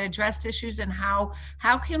see how to address issues and how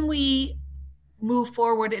can we move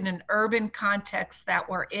forward in an urban context that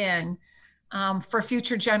we're in for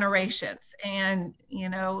future generations. And, you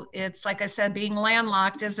know, it's like I said, being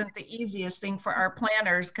landlocked isn't the easiest thing for our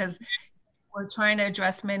planners because we're trying to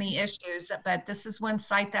address many issues, but this is one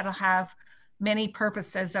site that'll have many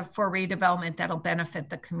purposes for redevelopment that'll benefit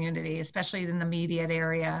the community, especially in the immediate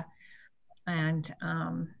area. And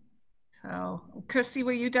so, Christy,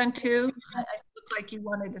 were you done too? It looked like you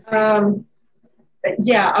wanted to say something.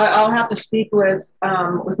 Yeah, I'll have to speak with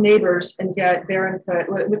neighbors and get their input.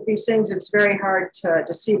 With these things, it's very hard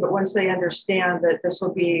to see, but once they understand that this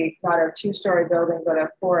will be not a 2-story building, but a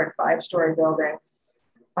 4- and 5-story building,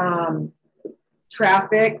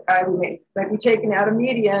 traffic might be taken out of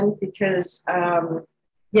median because,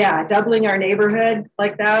 yeah, doubling our neighborhood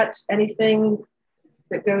like that, anything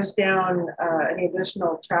that goes down, any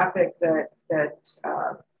additional traffic that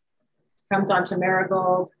comes onto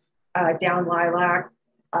Marigold, down Lilac,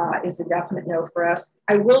 is a definite no for us.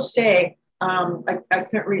 I will say, I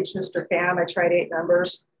couldn't reach Mr. Pham. I tried 8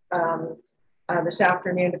 numbers this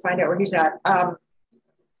afternoon to find out where he's at.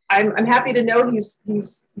 I'm happy to know he's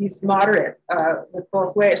moderate with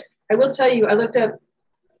both ways. I will tell you, I looked up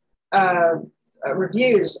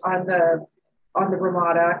reviews on the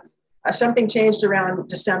Ramada. Something changed around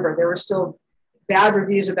December. There were still bad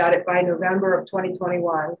reviews about it by November of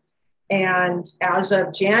 2021. And as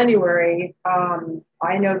of January,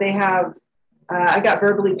 I know they have, I got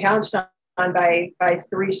verbally pounced on by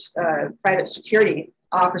 3 private security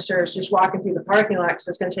officers just walking through the parking lot because I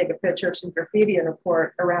was going to take a picture of some graffiti and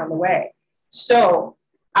report around the way. So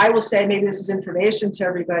I will say, maybe this is information to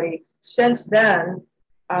everybody. Since then,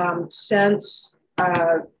 in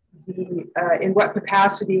what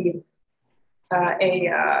capacity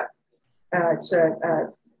it's a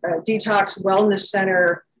detox wellness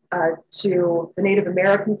center to the Native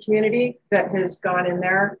American community that has gone in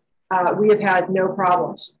there, we have had no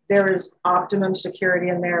problems. There is optimum security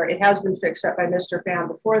in there. It has been fixed up by Mr. Pham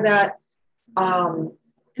before that.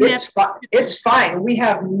 It's fine. We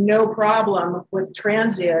have no problem with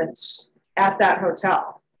transients at that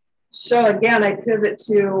hotel. So again, I pivot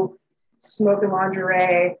to Smoke and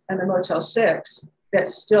Lingerie and the Motel 6 that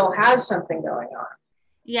still has something going on.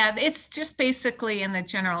 Yeah, it's just basically in the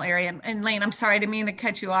general area. And Lane, I'm sorry, I didn't mean to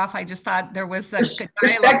cut you off. I just thought there was a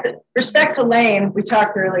respect to Lane. We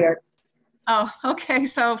talked earlier. Oh, okay.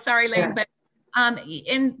 So sorry, Lane, Yeah. but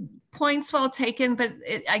in points well taken, but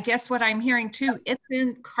I guess what I'm hearing too,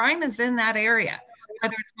 crime is in that area,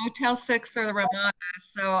 whether it's Motel 6 or the Ramada.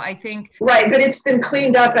 So I think Right, but it's been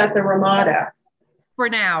cleaned up at the Ramada. for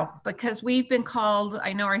now, because we've been called,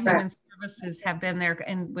 I know our Right. human services have been there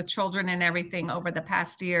and with children and everything over the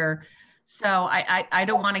past year. So I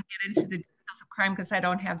don't want to get into the details of crime because I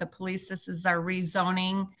don't have the police. This is our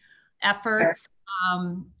rezoning efforts.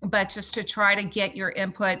 But just to try to get your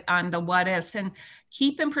input on the what ifs and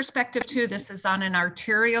keep in perspective too, this is on an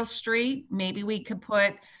arterial street. Maybe we could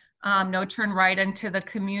put no turn right into the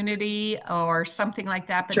community or something like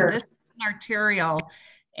that. But Sure. this is an arterial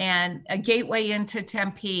and a gateway into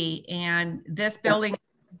Tempe. And this building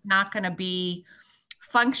is not going to be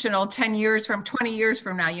functional 10 years from 20 years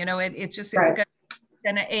from now. You know, it's just, it's Right.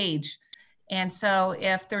 going to age. And so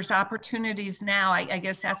if there's opportunities now, I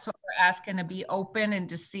guess that's what we're asking, to be open and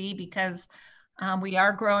to see, because we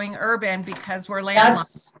are growing urban because we're landlocked.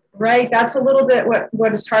 That's right. That's a little bit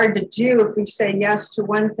what is hard to do. If we say yes to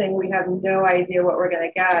one thing, we have no idea what we're going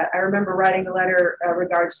to get. I remember writing a letter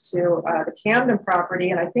regards to the Camden property,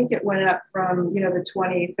 and I think it went up from, you know, the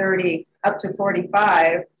 20, 30 up to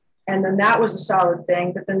 45. And then that was a solid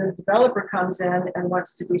thing. But then the developer comes in and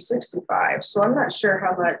wants to do 65. So I'm not sure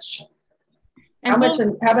how much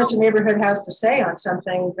a neighborhood has to say on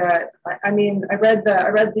something that, I mean, I read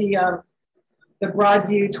the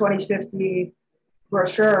Broadview 2050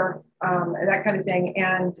 brochure, and that kind of thing.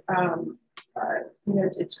 And, you know,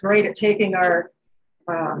 it's great at taking our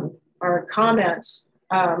comments.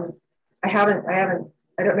 I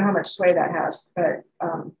don't know how much sway that has, but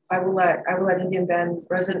I will let Indian Bend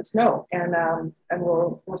residents know, and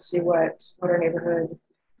we'll see what our neighborhood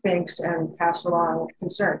thinks and pass along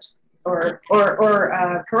concerns or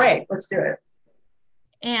hooray, let's do it.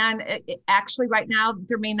 And actually right now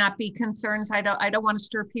there may not be concerns. I don't want to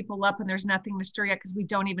stir people up, and there's nothing to stir yet because we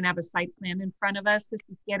don't even have a site plan in front of us. This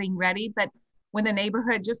is getting ready, but when the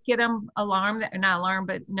neighborhood, just get them alarmed, not alarmed,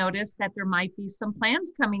 but notice that there might be some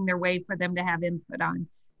plans coming their way for them to have input on,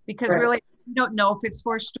 because Right. really we don't know if it's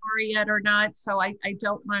 4-story yet or not. So I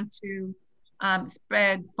don't want to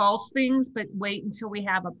spread false things, but wait until we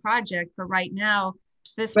have a project. But right now,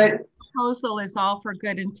 this proposal is all for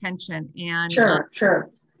good intention, and sure.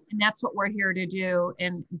 And that's what we're here to do,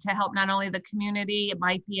 and to help not only the community. It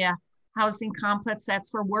might be a housing complex that's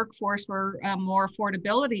for workforce, for more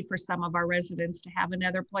affordability for some of our residents to have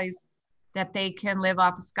another place that they can live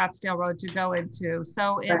off of Scottsdale Road to go into.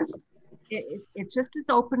 So it just is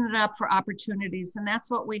opening up for opportunities, and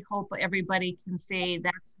that's what we hope everybody can see.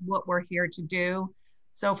 That's what we're here to do.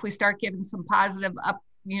 So if we start giving some positive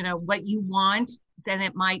you know, what you want, then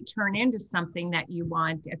it might turn into something that you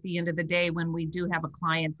want at the end of the day when we do have a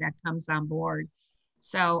client that comes on board.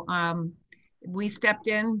 So we stepped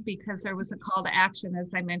in because there was a call to action.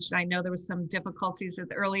 As I mentioned, I know there was some difficulties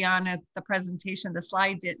early on at the presentation. The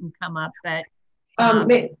slide didn't come up, but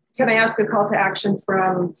can I ask a call to action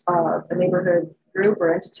from a neighborhood group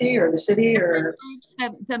or entity or the city or?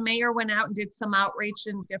 The mayor went out and did some outreach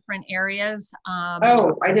in different areas. I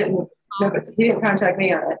didn't know, but he didn't contact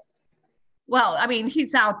me on it. Well, I mean,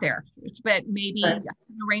 he's out there, but maybe I can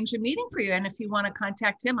arrange a meeting for you. And if you want to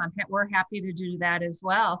contact him, we're happy to do that as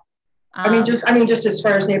well. I mean, just as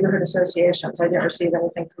far as neighborhood associations, I didn't receive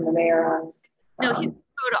anything from the mayor on. No, he didn't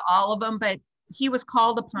go to all of them, but he was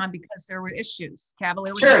called upon because there were issues.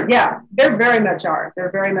 Cavalier. Sure, yeah, there very much are.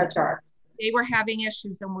 There very much are. They were having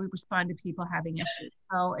issues, and we respond to people having issues.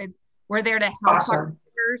 So we're there to help our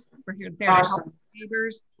neighbors. We're here there to help our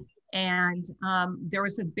neighbors. And there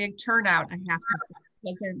was a big turnout, I have to say. It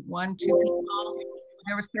wasn't 1, 2 people.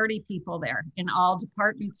 There was 30 people there, and all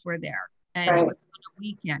departments were there. And it was on a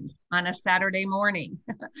weekend, on a Saturday morning.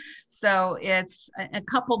 So it's a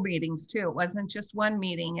couple meetings too. It wasn't just one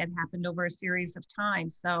meeting. It happened over a series of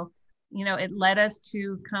times. So, you know, it led us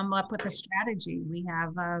to come up with a strategy. We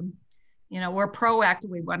have, you know, we're proactive.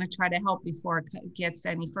 We want to try to help before it gets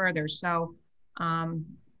any further. So,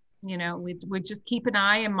 you know, we just keep an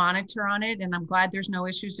eye and monitor on it. And I'm glad there's no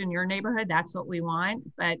issues in your neighborhood. That's what we want.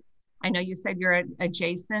 But I know you said you're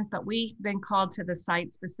adjacent, but we've been called to the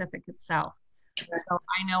site specific itself. So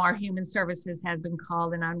I know our human services has been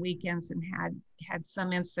called in on weekends and had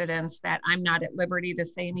some incidents that I'm not at liberty to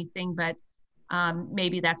say anything, but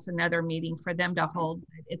maybe that's another meeting for them to hold.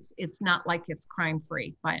 It's not like it's crime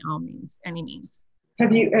free by all means, any means.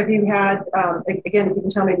 Have you had, again, if you can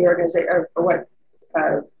tell me the organization or what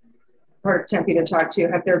part of Tempe to talk to,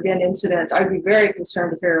 have there been incidents? I'd be very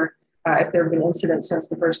concerned to hear if there have been incidents since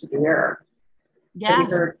the first of the year.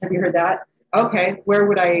 Yes. Have you heard that? Okay. Who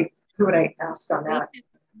would I ask on that?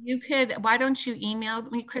 You could, why don't you email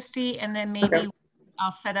me, Christy, and then maybe Okay.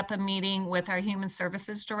 I'll set up a meeting with our Human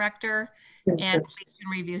Services Director Human and Services. we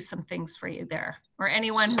can review some things for you there, or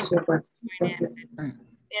anyone who Super. join in.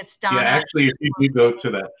 It's Donna. Yeah, actually, if you do go to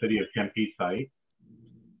that City of Tempe site,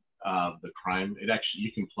 the crime, it actually,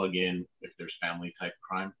 you can plug in if there's family type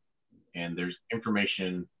crime, and there's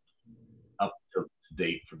information up to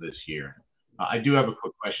date for this year. I do have a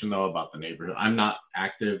quick question though about the neighborhood. I'm not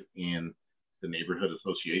active in the neighborhood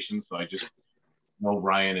association, so I just know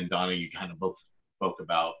Ryan and Donna, you kind of both spoke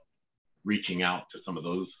about reaching out to some of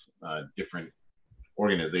those different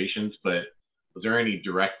organizations, but was there any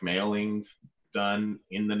direct mailings done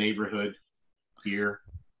in the neighborhood here?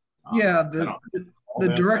 Yeah, the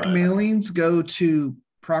direct mailings go to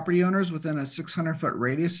property owners within a 600-foot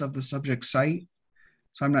radius of the subject site.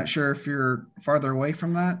 So I'm not sure if you're farther away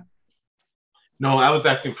from that. No, I was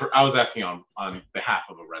asking on behalf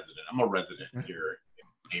of a resident. I'm a resident here in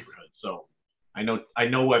the neighborhood, so I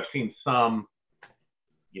know I've seen some,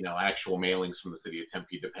 actual mailings from the City of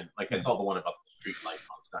Tempe. Like I saw the one about the street lights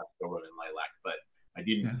on Scottsdale Road in Lilac, but I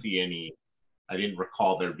didn't see any. I didn't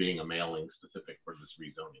recall there being a mailing specific for this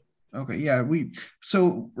rezoning. Okay, yeah,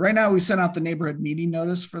 so right now we sent out the neighborhood meeting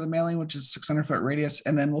notice for the mailing, which is 600-foot radius,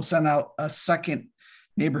 and then we'll send out a second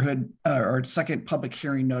neighborhood or second public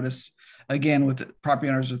hearing notice, again with property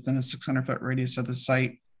owners within a 600-foot radius of the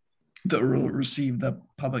site that will receive the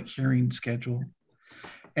public hearing schedule.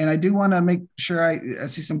 And I do want to make sure I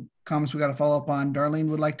see some comments we got to follow up on. Darlene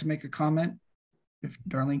would like to make a comment, if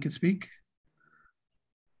Darlene could speak.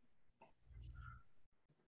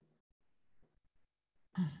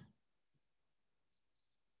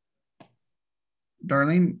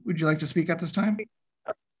 Darlene, would you like to speak at this time?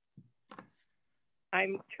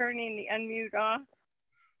 I'm turning the unmute off.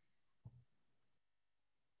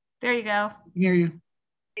 There you go. I can hear you.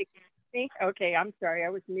 Okay, I'm sorry, I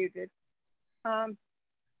was muted.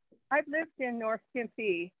 I've lived in North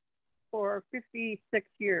Tempe for 56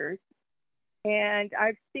 years, and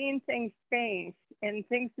I've seen things change, and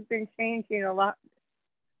things have been changing a lot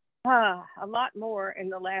more in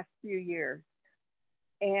the last few years.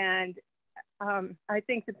 And I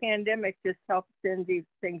think the pandemic just helped send these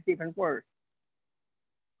things even worse.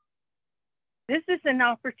 This is an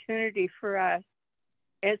opportunity for us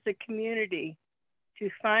as a community to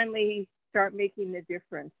finally start making a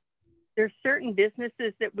difference. There's certain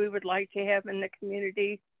businesses that we would like to have in the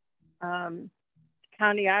community.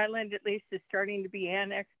 County Island, at least, is starting to be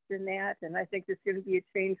annexed in that, and I think there's going to be a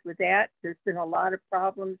change with that. There's been a lot of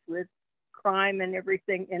problems with crime and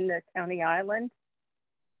everything in the County Island.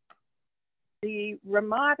 The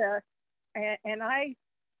Ramada, and I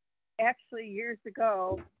actually years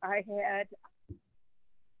ago, I had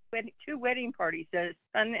two wedding parties, a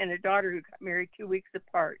son and a daughter who got married 2 weeks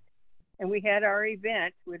apart. And we had our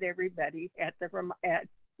event with everybody at it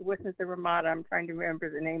wasn't the Ramada, I'm trying to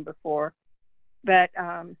remember the name before. But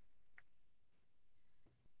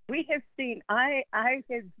we have seen, I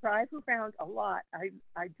have drive around a lot.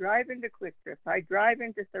 I drive into Quick Trip, I drive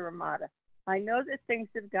into the Ramada. I know that things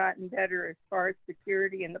have gotten better as far as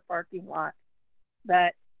security in the parking lot,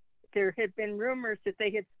 but there had been rumors that they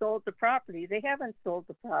had sold the property. They haven't sold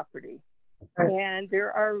the property. And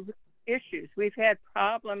there are issues. We've had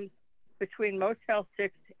problems between Motel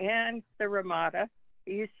 6 and the Ramada.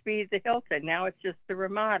 It used to be the Hilton. Now it's just the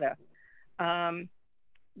Ramada.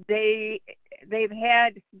 They've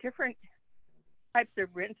had different types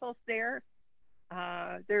of rentals there.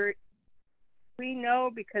 We know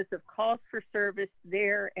because of calls for service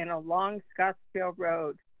there and along Scottsdale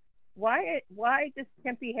Road. Why does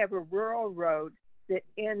Tempe have a rural road that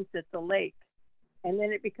ends at the lake and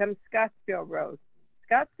then it becomes Scottsdale Road?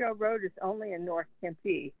 Scottsdale Road is only in North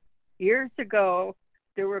Tempe. Years ago,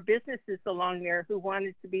 there were businesses along there who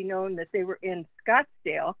wanted to be known that they were in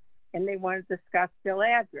Scottsdale and they wanted the Scottsdale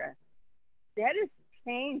address. That is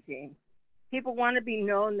changing. People want to be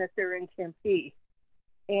known that they're in Tempe.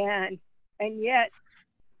 And yet,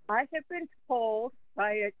 I have been told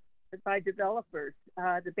by developers,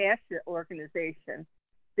 the Basha organization,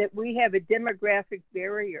 that we have a demographic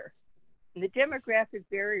barrier. And the demographic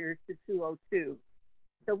barrier is the 202.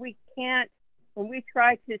 So we can't, when we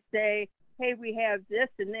try to say, hey, we have this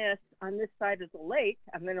and this on this side of the lake,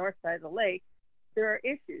 on the north side of the lake, there are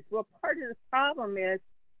issues. Well, part of the problem is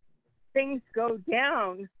things go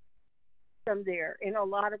down from there in a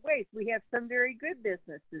lot of ways. We have some very good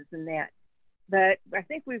businesses in that. But I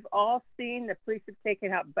think we've all seen the police have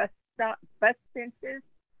taken out bus benches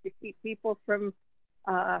to keep people from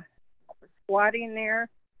squatting there.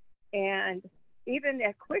 And even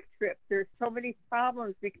at Quick Trip, there's so many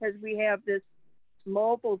problems because we have this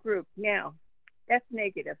mobile group. Now, test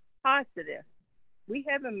negative, positive. We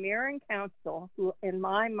have a mayor and council who, in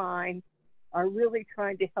my mind, are really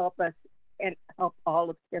trying to help us and help all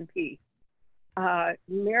of Tempe.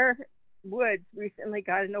 Mayor Woods recently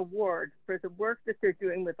got an award for the work that they're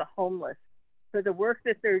doing with the homeless, for the work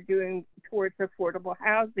that they're doing towards affordable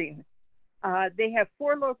housing. They have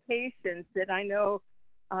 4 locations that I know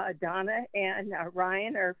Donna and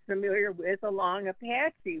Ryan are familiar with along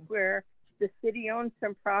Apache, where the city owns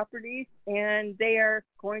some properties and they are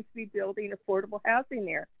going to be building affordable housing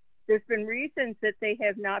there. There's been reasons that they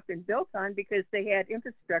have not been built on because they had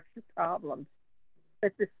infrastructure problems,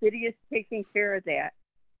 but the city is taking care of that.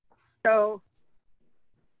 So,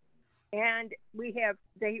 and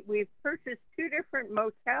we've purchased 2 different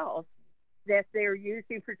motels that they're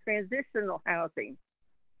using for transitional housing.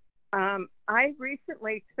 I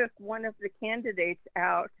recently took one of the candidates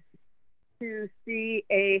out to see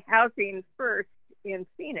a housing first in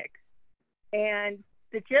Phoenix. And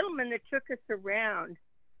the gentleman that took us around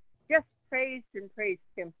just praised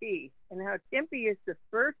Tempe and how Tempe is the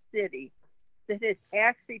first city that has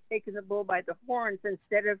actually taken the bull by the horns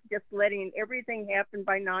instead of just letting everything happen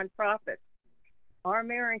by nonprofits. Our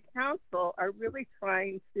mayor and council are really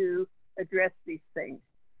trying to address these things.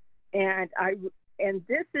 And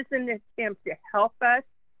this is an attempt to help us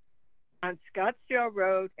on Scottsdale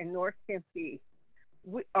Road and North Tempe.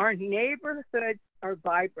 Our neighborhoods are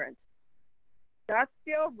vibrant.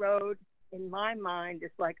 Scottsdale Road, in my mind,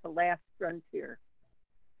 is like the last frontier.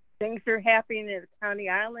 Things are happening at County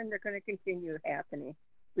Island. They're going to continue happening.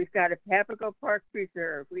 We've got a Papago Park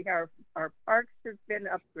Preserve. Our parks have been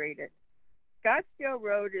upgraded. Scottsdale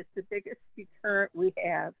Road is the biggest deterrent we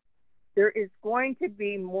have. There is going to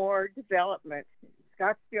be more development.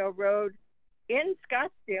 Scottsdale Road in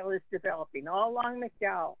Scottsdale is developing all along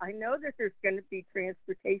McDowell. I know that there's going to be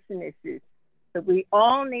transportation issues, but we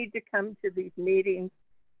all need to come to these meetings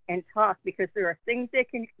and talk because there are things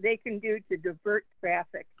they can do to divert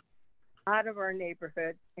traffic out of our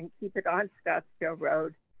neighborhood and keep it on Scottsdale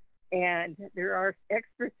Road. And there are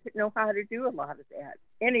experts that know how to do a lot of that.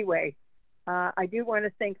 Anyway, I do want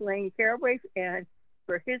to thank Lane Caraway and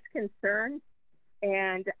for his concern,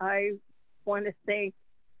 and I want to thank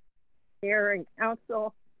Mayor and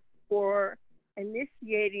Council for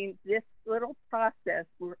initiating this little process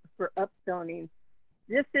for upzoning.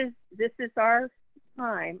 This is our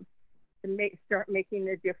time to start making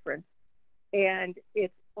a difference, and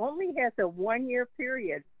it only has a 1-year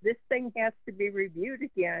period. This thing has to be reviewed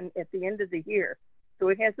again at the end of the year, so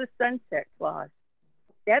it has a sunset clause.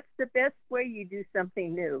 That's the best way you do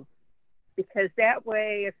something new, because that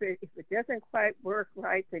way, if it doesn't quite work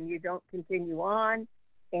right, then you don't continue on.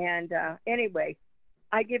 And anyway,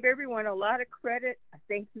 I give everyone a lot of credit. I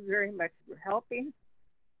thank you very much for helping.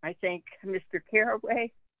 I thank Mr.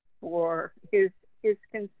 Caraway for his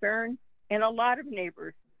concern, and a lot of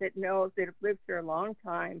neighbors that know that have lived here a long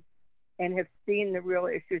time and have seen the real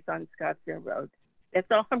issues on Scottsdale Road. That's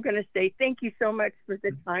all I'm going to say. Thank you so much for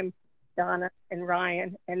the time, Donna and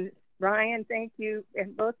Ryan. And Ryan, thank you,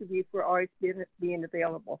 and both of you for always being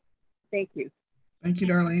available. Thank you. Thank you,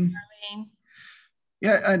 Darlene.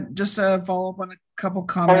 Yeah, just to follow up on a couple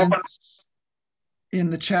comments in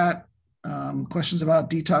the chat, questions about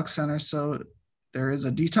detox centers. So there is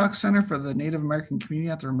a detox center for the Native American community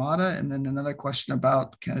at the Ramada, and then another question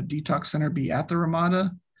about, can a detox center be at the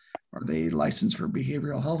Ramada? Are they licensed for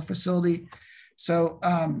behavioral health facility? So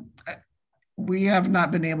we have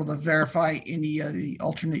not been able to verify any of the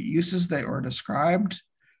alternate uses that were described.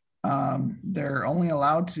 They're only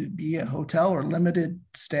allowed to be a hotel or limited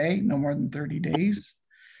stay, no more than 30 days.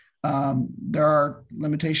 There are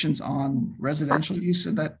limitations on residential use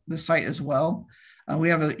of the site as well. We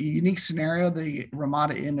have a unique scenario. The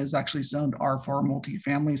Ramada Inn is actually zoned R4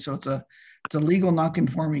 multifamily, so it's a legal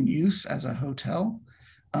non-conforming use as a hotel,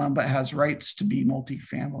 but has rights to be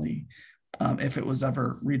multifamily if it was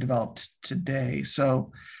ever redeveloped today.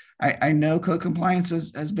 So I know code compliance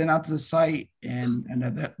has been out to the site, and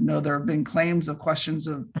I know there have been claims of questions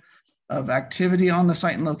of activity on the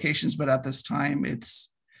site and locations, but at this time,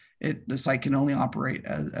 the site can only operate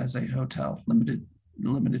as a hotel,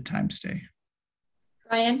 limited time stay.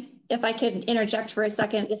 Ryan, if I could interject for a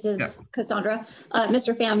second, this is Cassandra.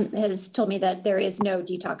 Mr. Pham has told me that there is no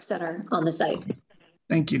detox center on the site.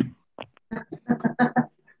 Thank you.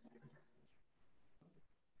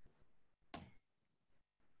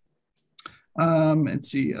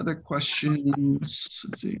 Let's see, other questions.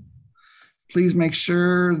 Let's see. Please make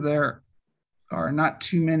sure there are not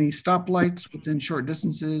too many stoplights within short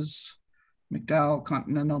distances. McDowell,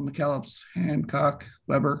 Continental, McKellips, Hancock,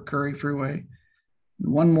 Weber, Curry Freeway.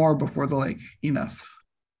 One more before the lake. Enough.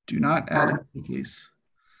 Do not add in any case.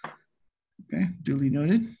 Okay, duly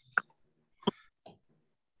noted.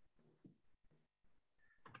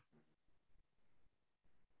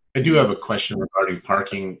 I do have a question regarding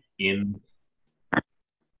parking in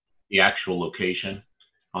the actual location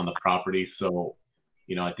on the property. So,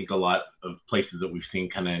 you know, I think a lot of places that we've seen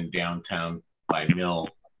kind of in downtown by Mill,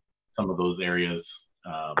 some of those areas,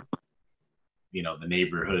 you know, the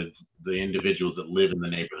neighborhoods, the individuals that live in the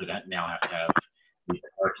neighborhood now have to have a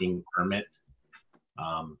parking permit.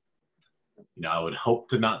 You know, I would hope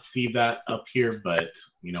to not see that up here, but,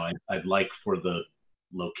 you know, I'd like for the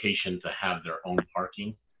location to have their own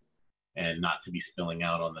parking and not to be spilling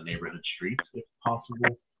out on the neighborhood streets if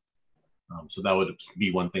possible. So that would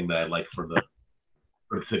be one thing that I'd like for the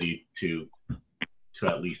city to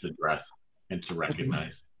at least address and to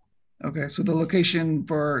recognize. Okay, so the location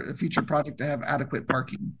for a future project to have adequate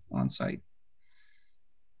parking on site.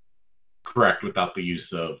 Correct, without the use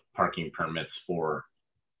of parking permits for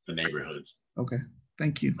the neighborhoods. Okay,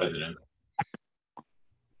 thank you. President.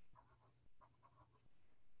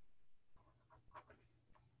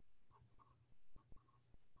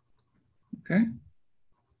 Okay.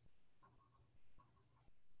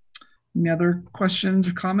 Any other questions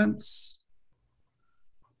or comments?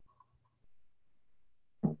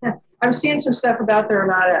 I'm seeing some stuff about the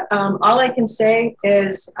Ramada. All I can say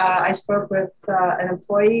is I spoke with an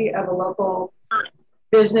employee of a local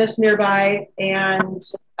business nearby, and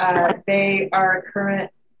they are a current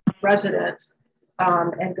resident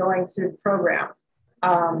and going through the program.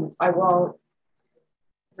 I won't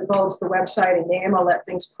divulge the website and name. I'll let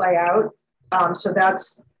things play out. So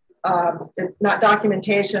that's it's not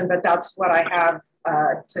documentation, but that's what I have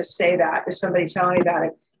to say. That if somebody telling me about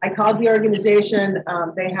it. I called the organization.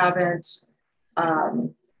 They haven't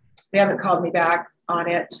called me back on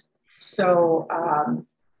it. So,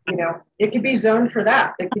 you know, it could be zoned for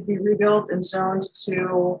that. It could be rebuilt and zoned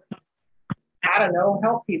to, I don't know,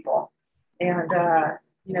 help people, and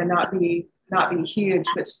you know, not be huge,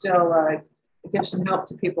 but still give some help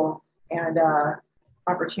to people and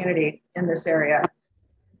opportunity in this area.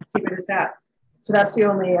 Keep it as that. So that's the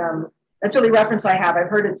only reference I have. I've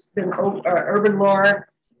heard it's been urban lore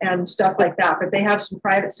and stuff like that, but they have some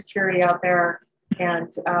private security out there,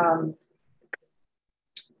 and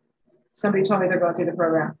somebody told me they're going through the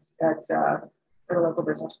program for the local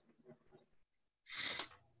business.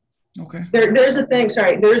 Okay. There's a thing,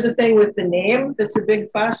 sorry, there's a thing with the name that's a big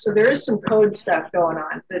fuss. So there is some code stuff going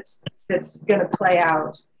on that's going to play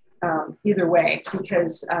out either way,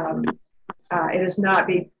 because it is not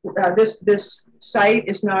this site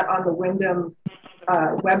is not on the Wyndham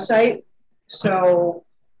website. So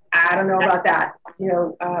I don't know about that. You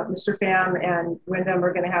know, Mr. Pham and Wyndham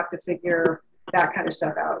are going to have to figure that kind of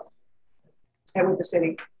stuff out, and with the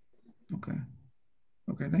city. Okay.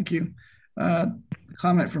 Okay, thank you.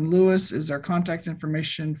 Comment from Lewis: is there contact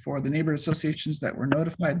information for the neighborhood associations that were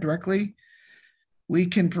notified directly? We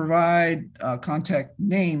can provide contact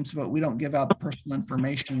names, but we don't give out the personal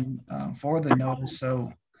information for the notice.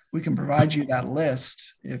 So we can provide you that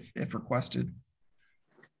list if requested.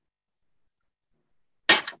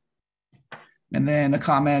 And then a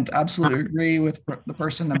comment: absolutely agree with the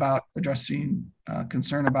person about addressing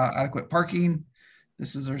concern about adequate parking.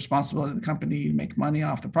 This is a responsibility of the company to make money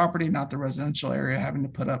off the property, not the residential area having to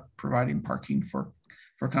put up providing parking for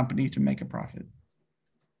a company to make a profit.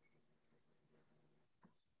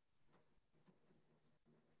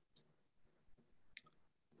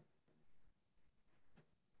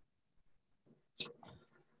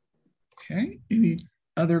 Okay, any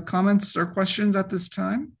other comments or questions at this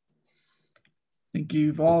time? I think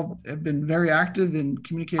you've all have been very active and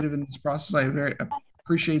communicative in this process. I very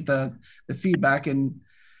appreciate the feedback, and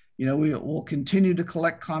you know, we will continue to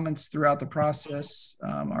collect comments throughout the process.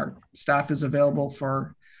 Our staff is available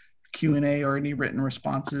for Q&A or any written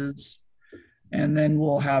responses, and then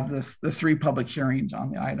we'll have the 3 public hearings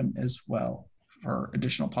on the item as well for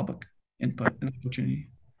additional public input and opportunity.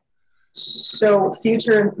 So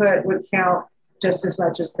future input would count just as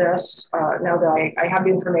much as this. Now that I have the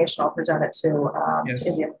information, I'll present it to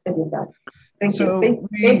Indian Bank. Thank you.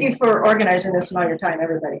 Thank you for organizing this and all your time,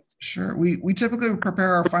 everybody. Sure. We typically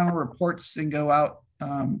prepare our final reports and go out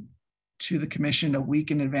to the commission a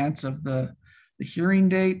week in advance of the hearing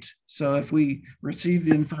date. So if we receive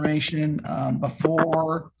the information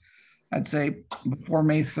before, I'd say before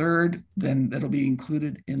May 3rd, then that'll be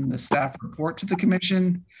included in the staff report to the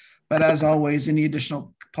commission. But as always, any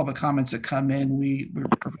additional public comments that come in, we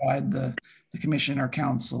provide the commission or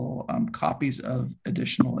council copies of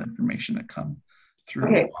additional information that come through.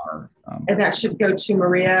 Okay. And that should go to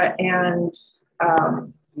Maria and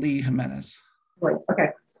Lee Jimenez. Wait,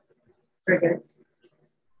 okay. very good.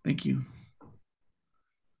 Thank you.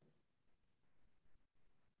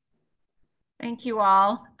 Thank you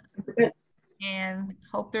all. Good. And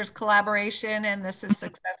hope there's collaboration and this is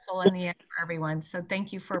successful in the end for everyone. So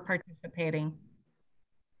thank you for participating.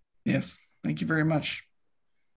 Yes, thank you very much.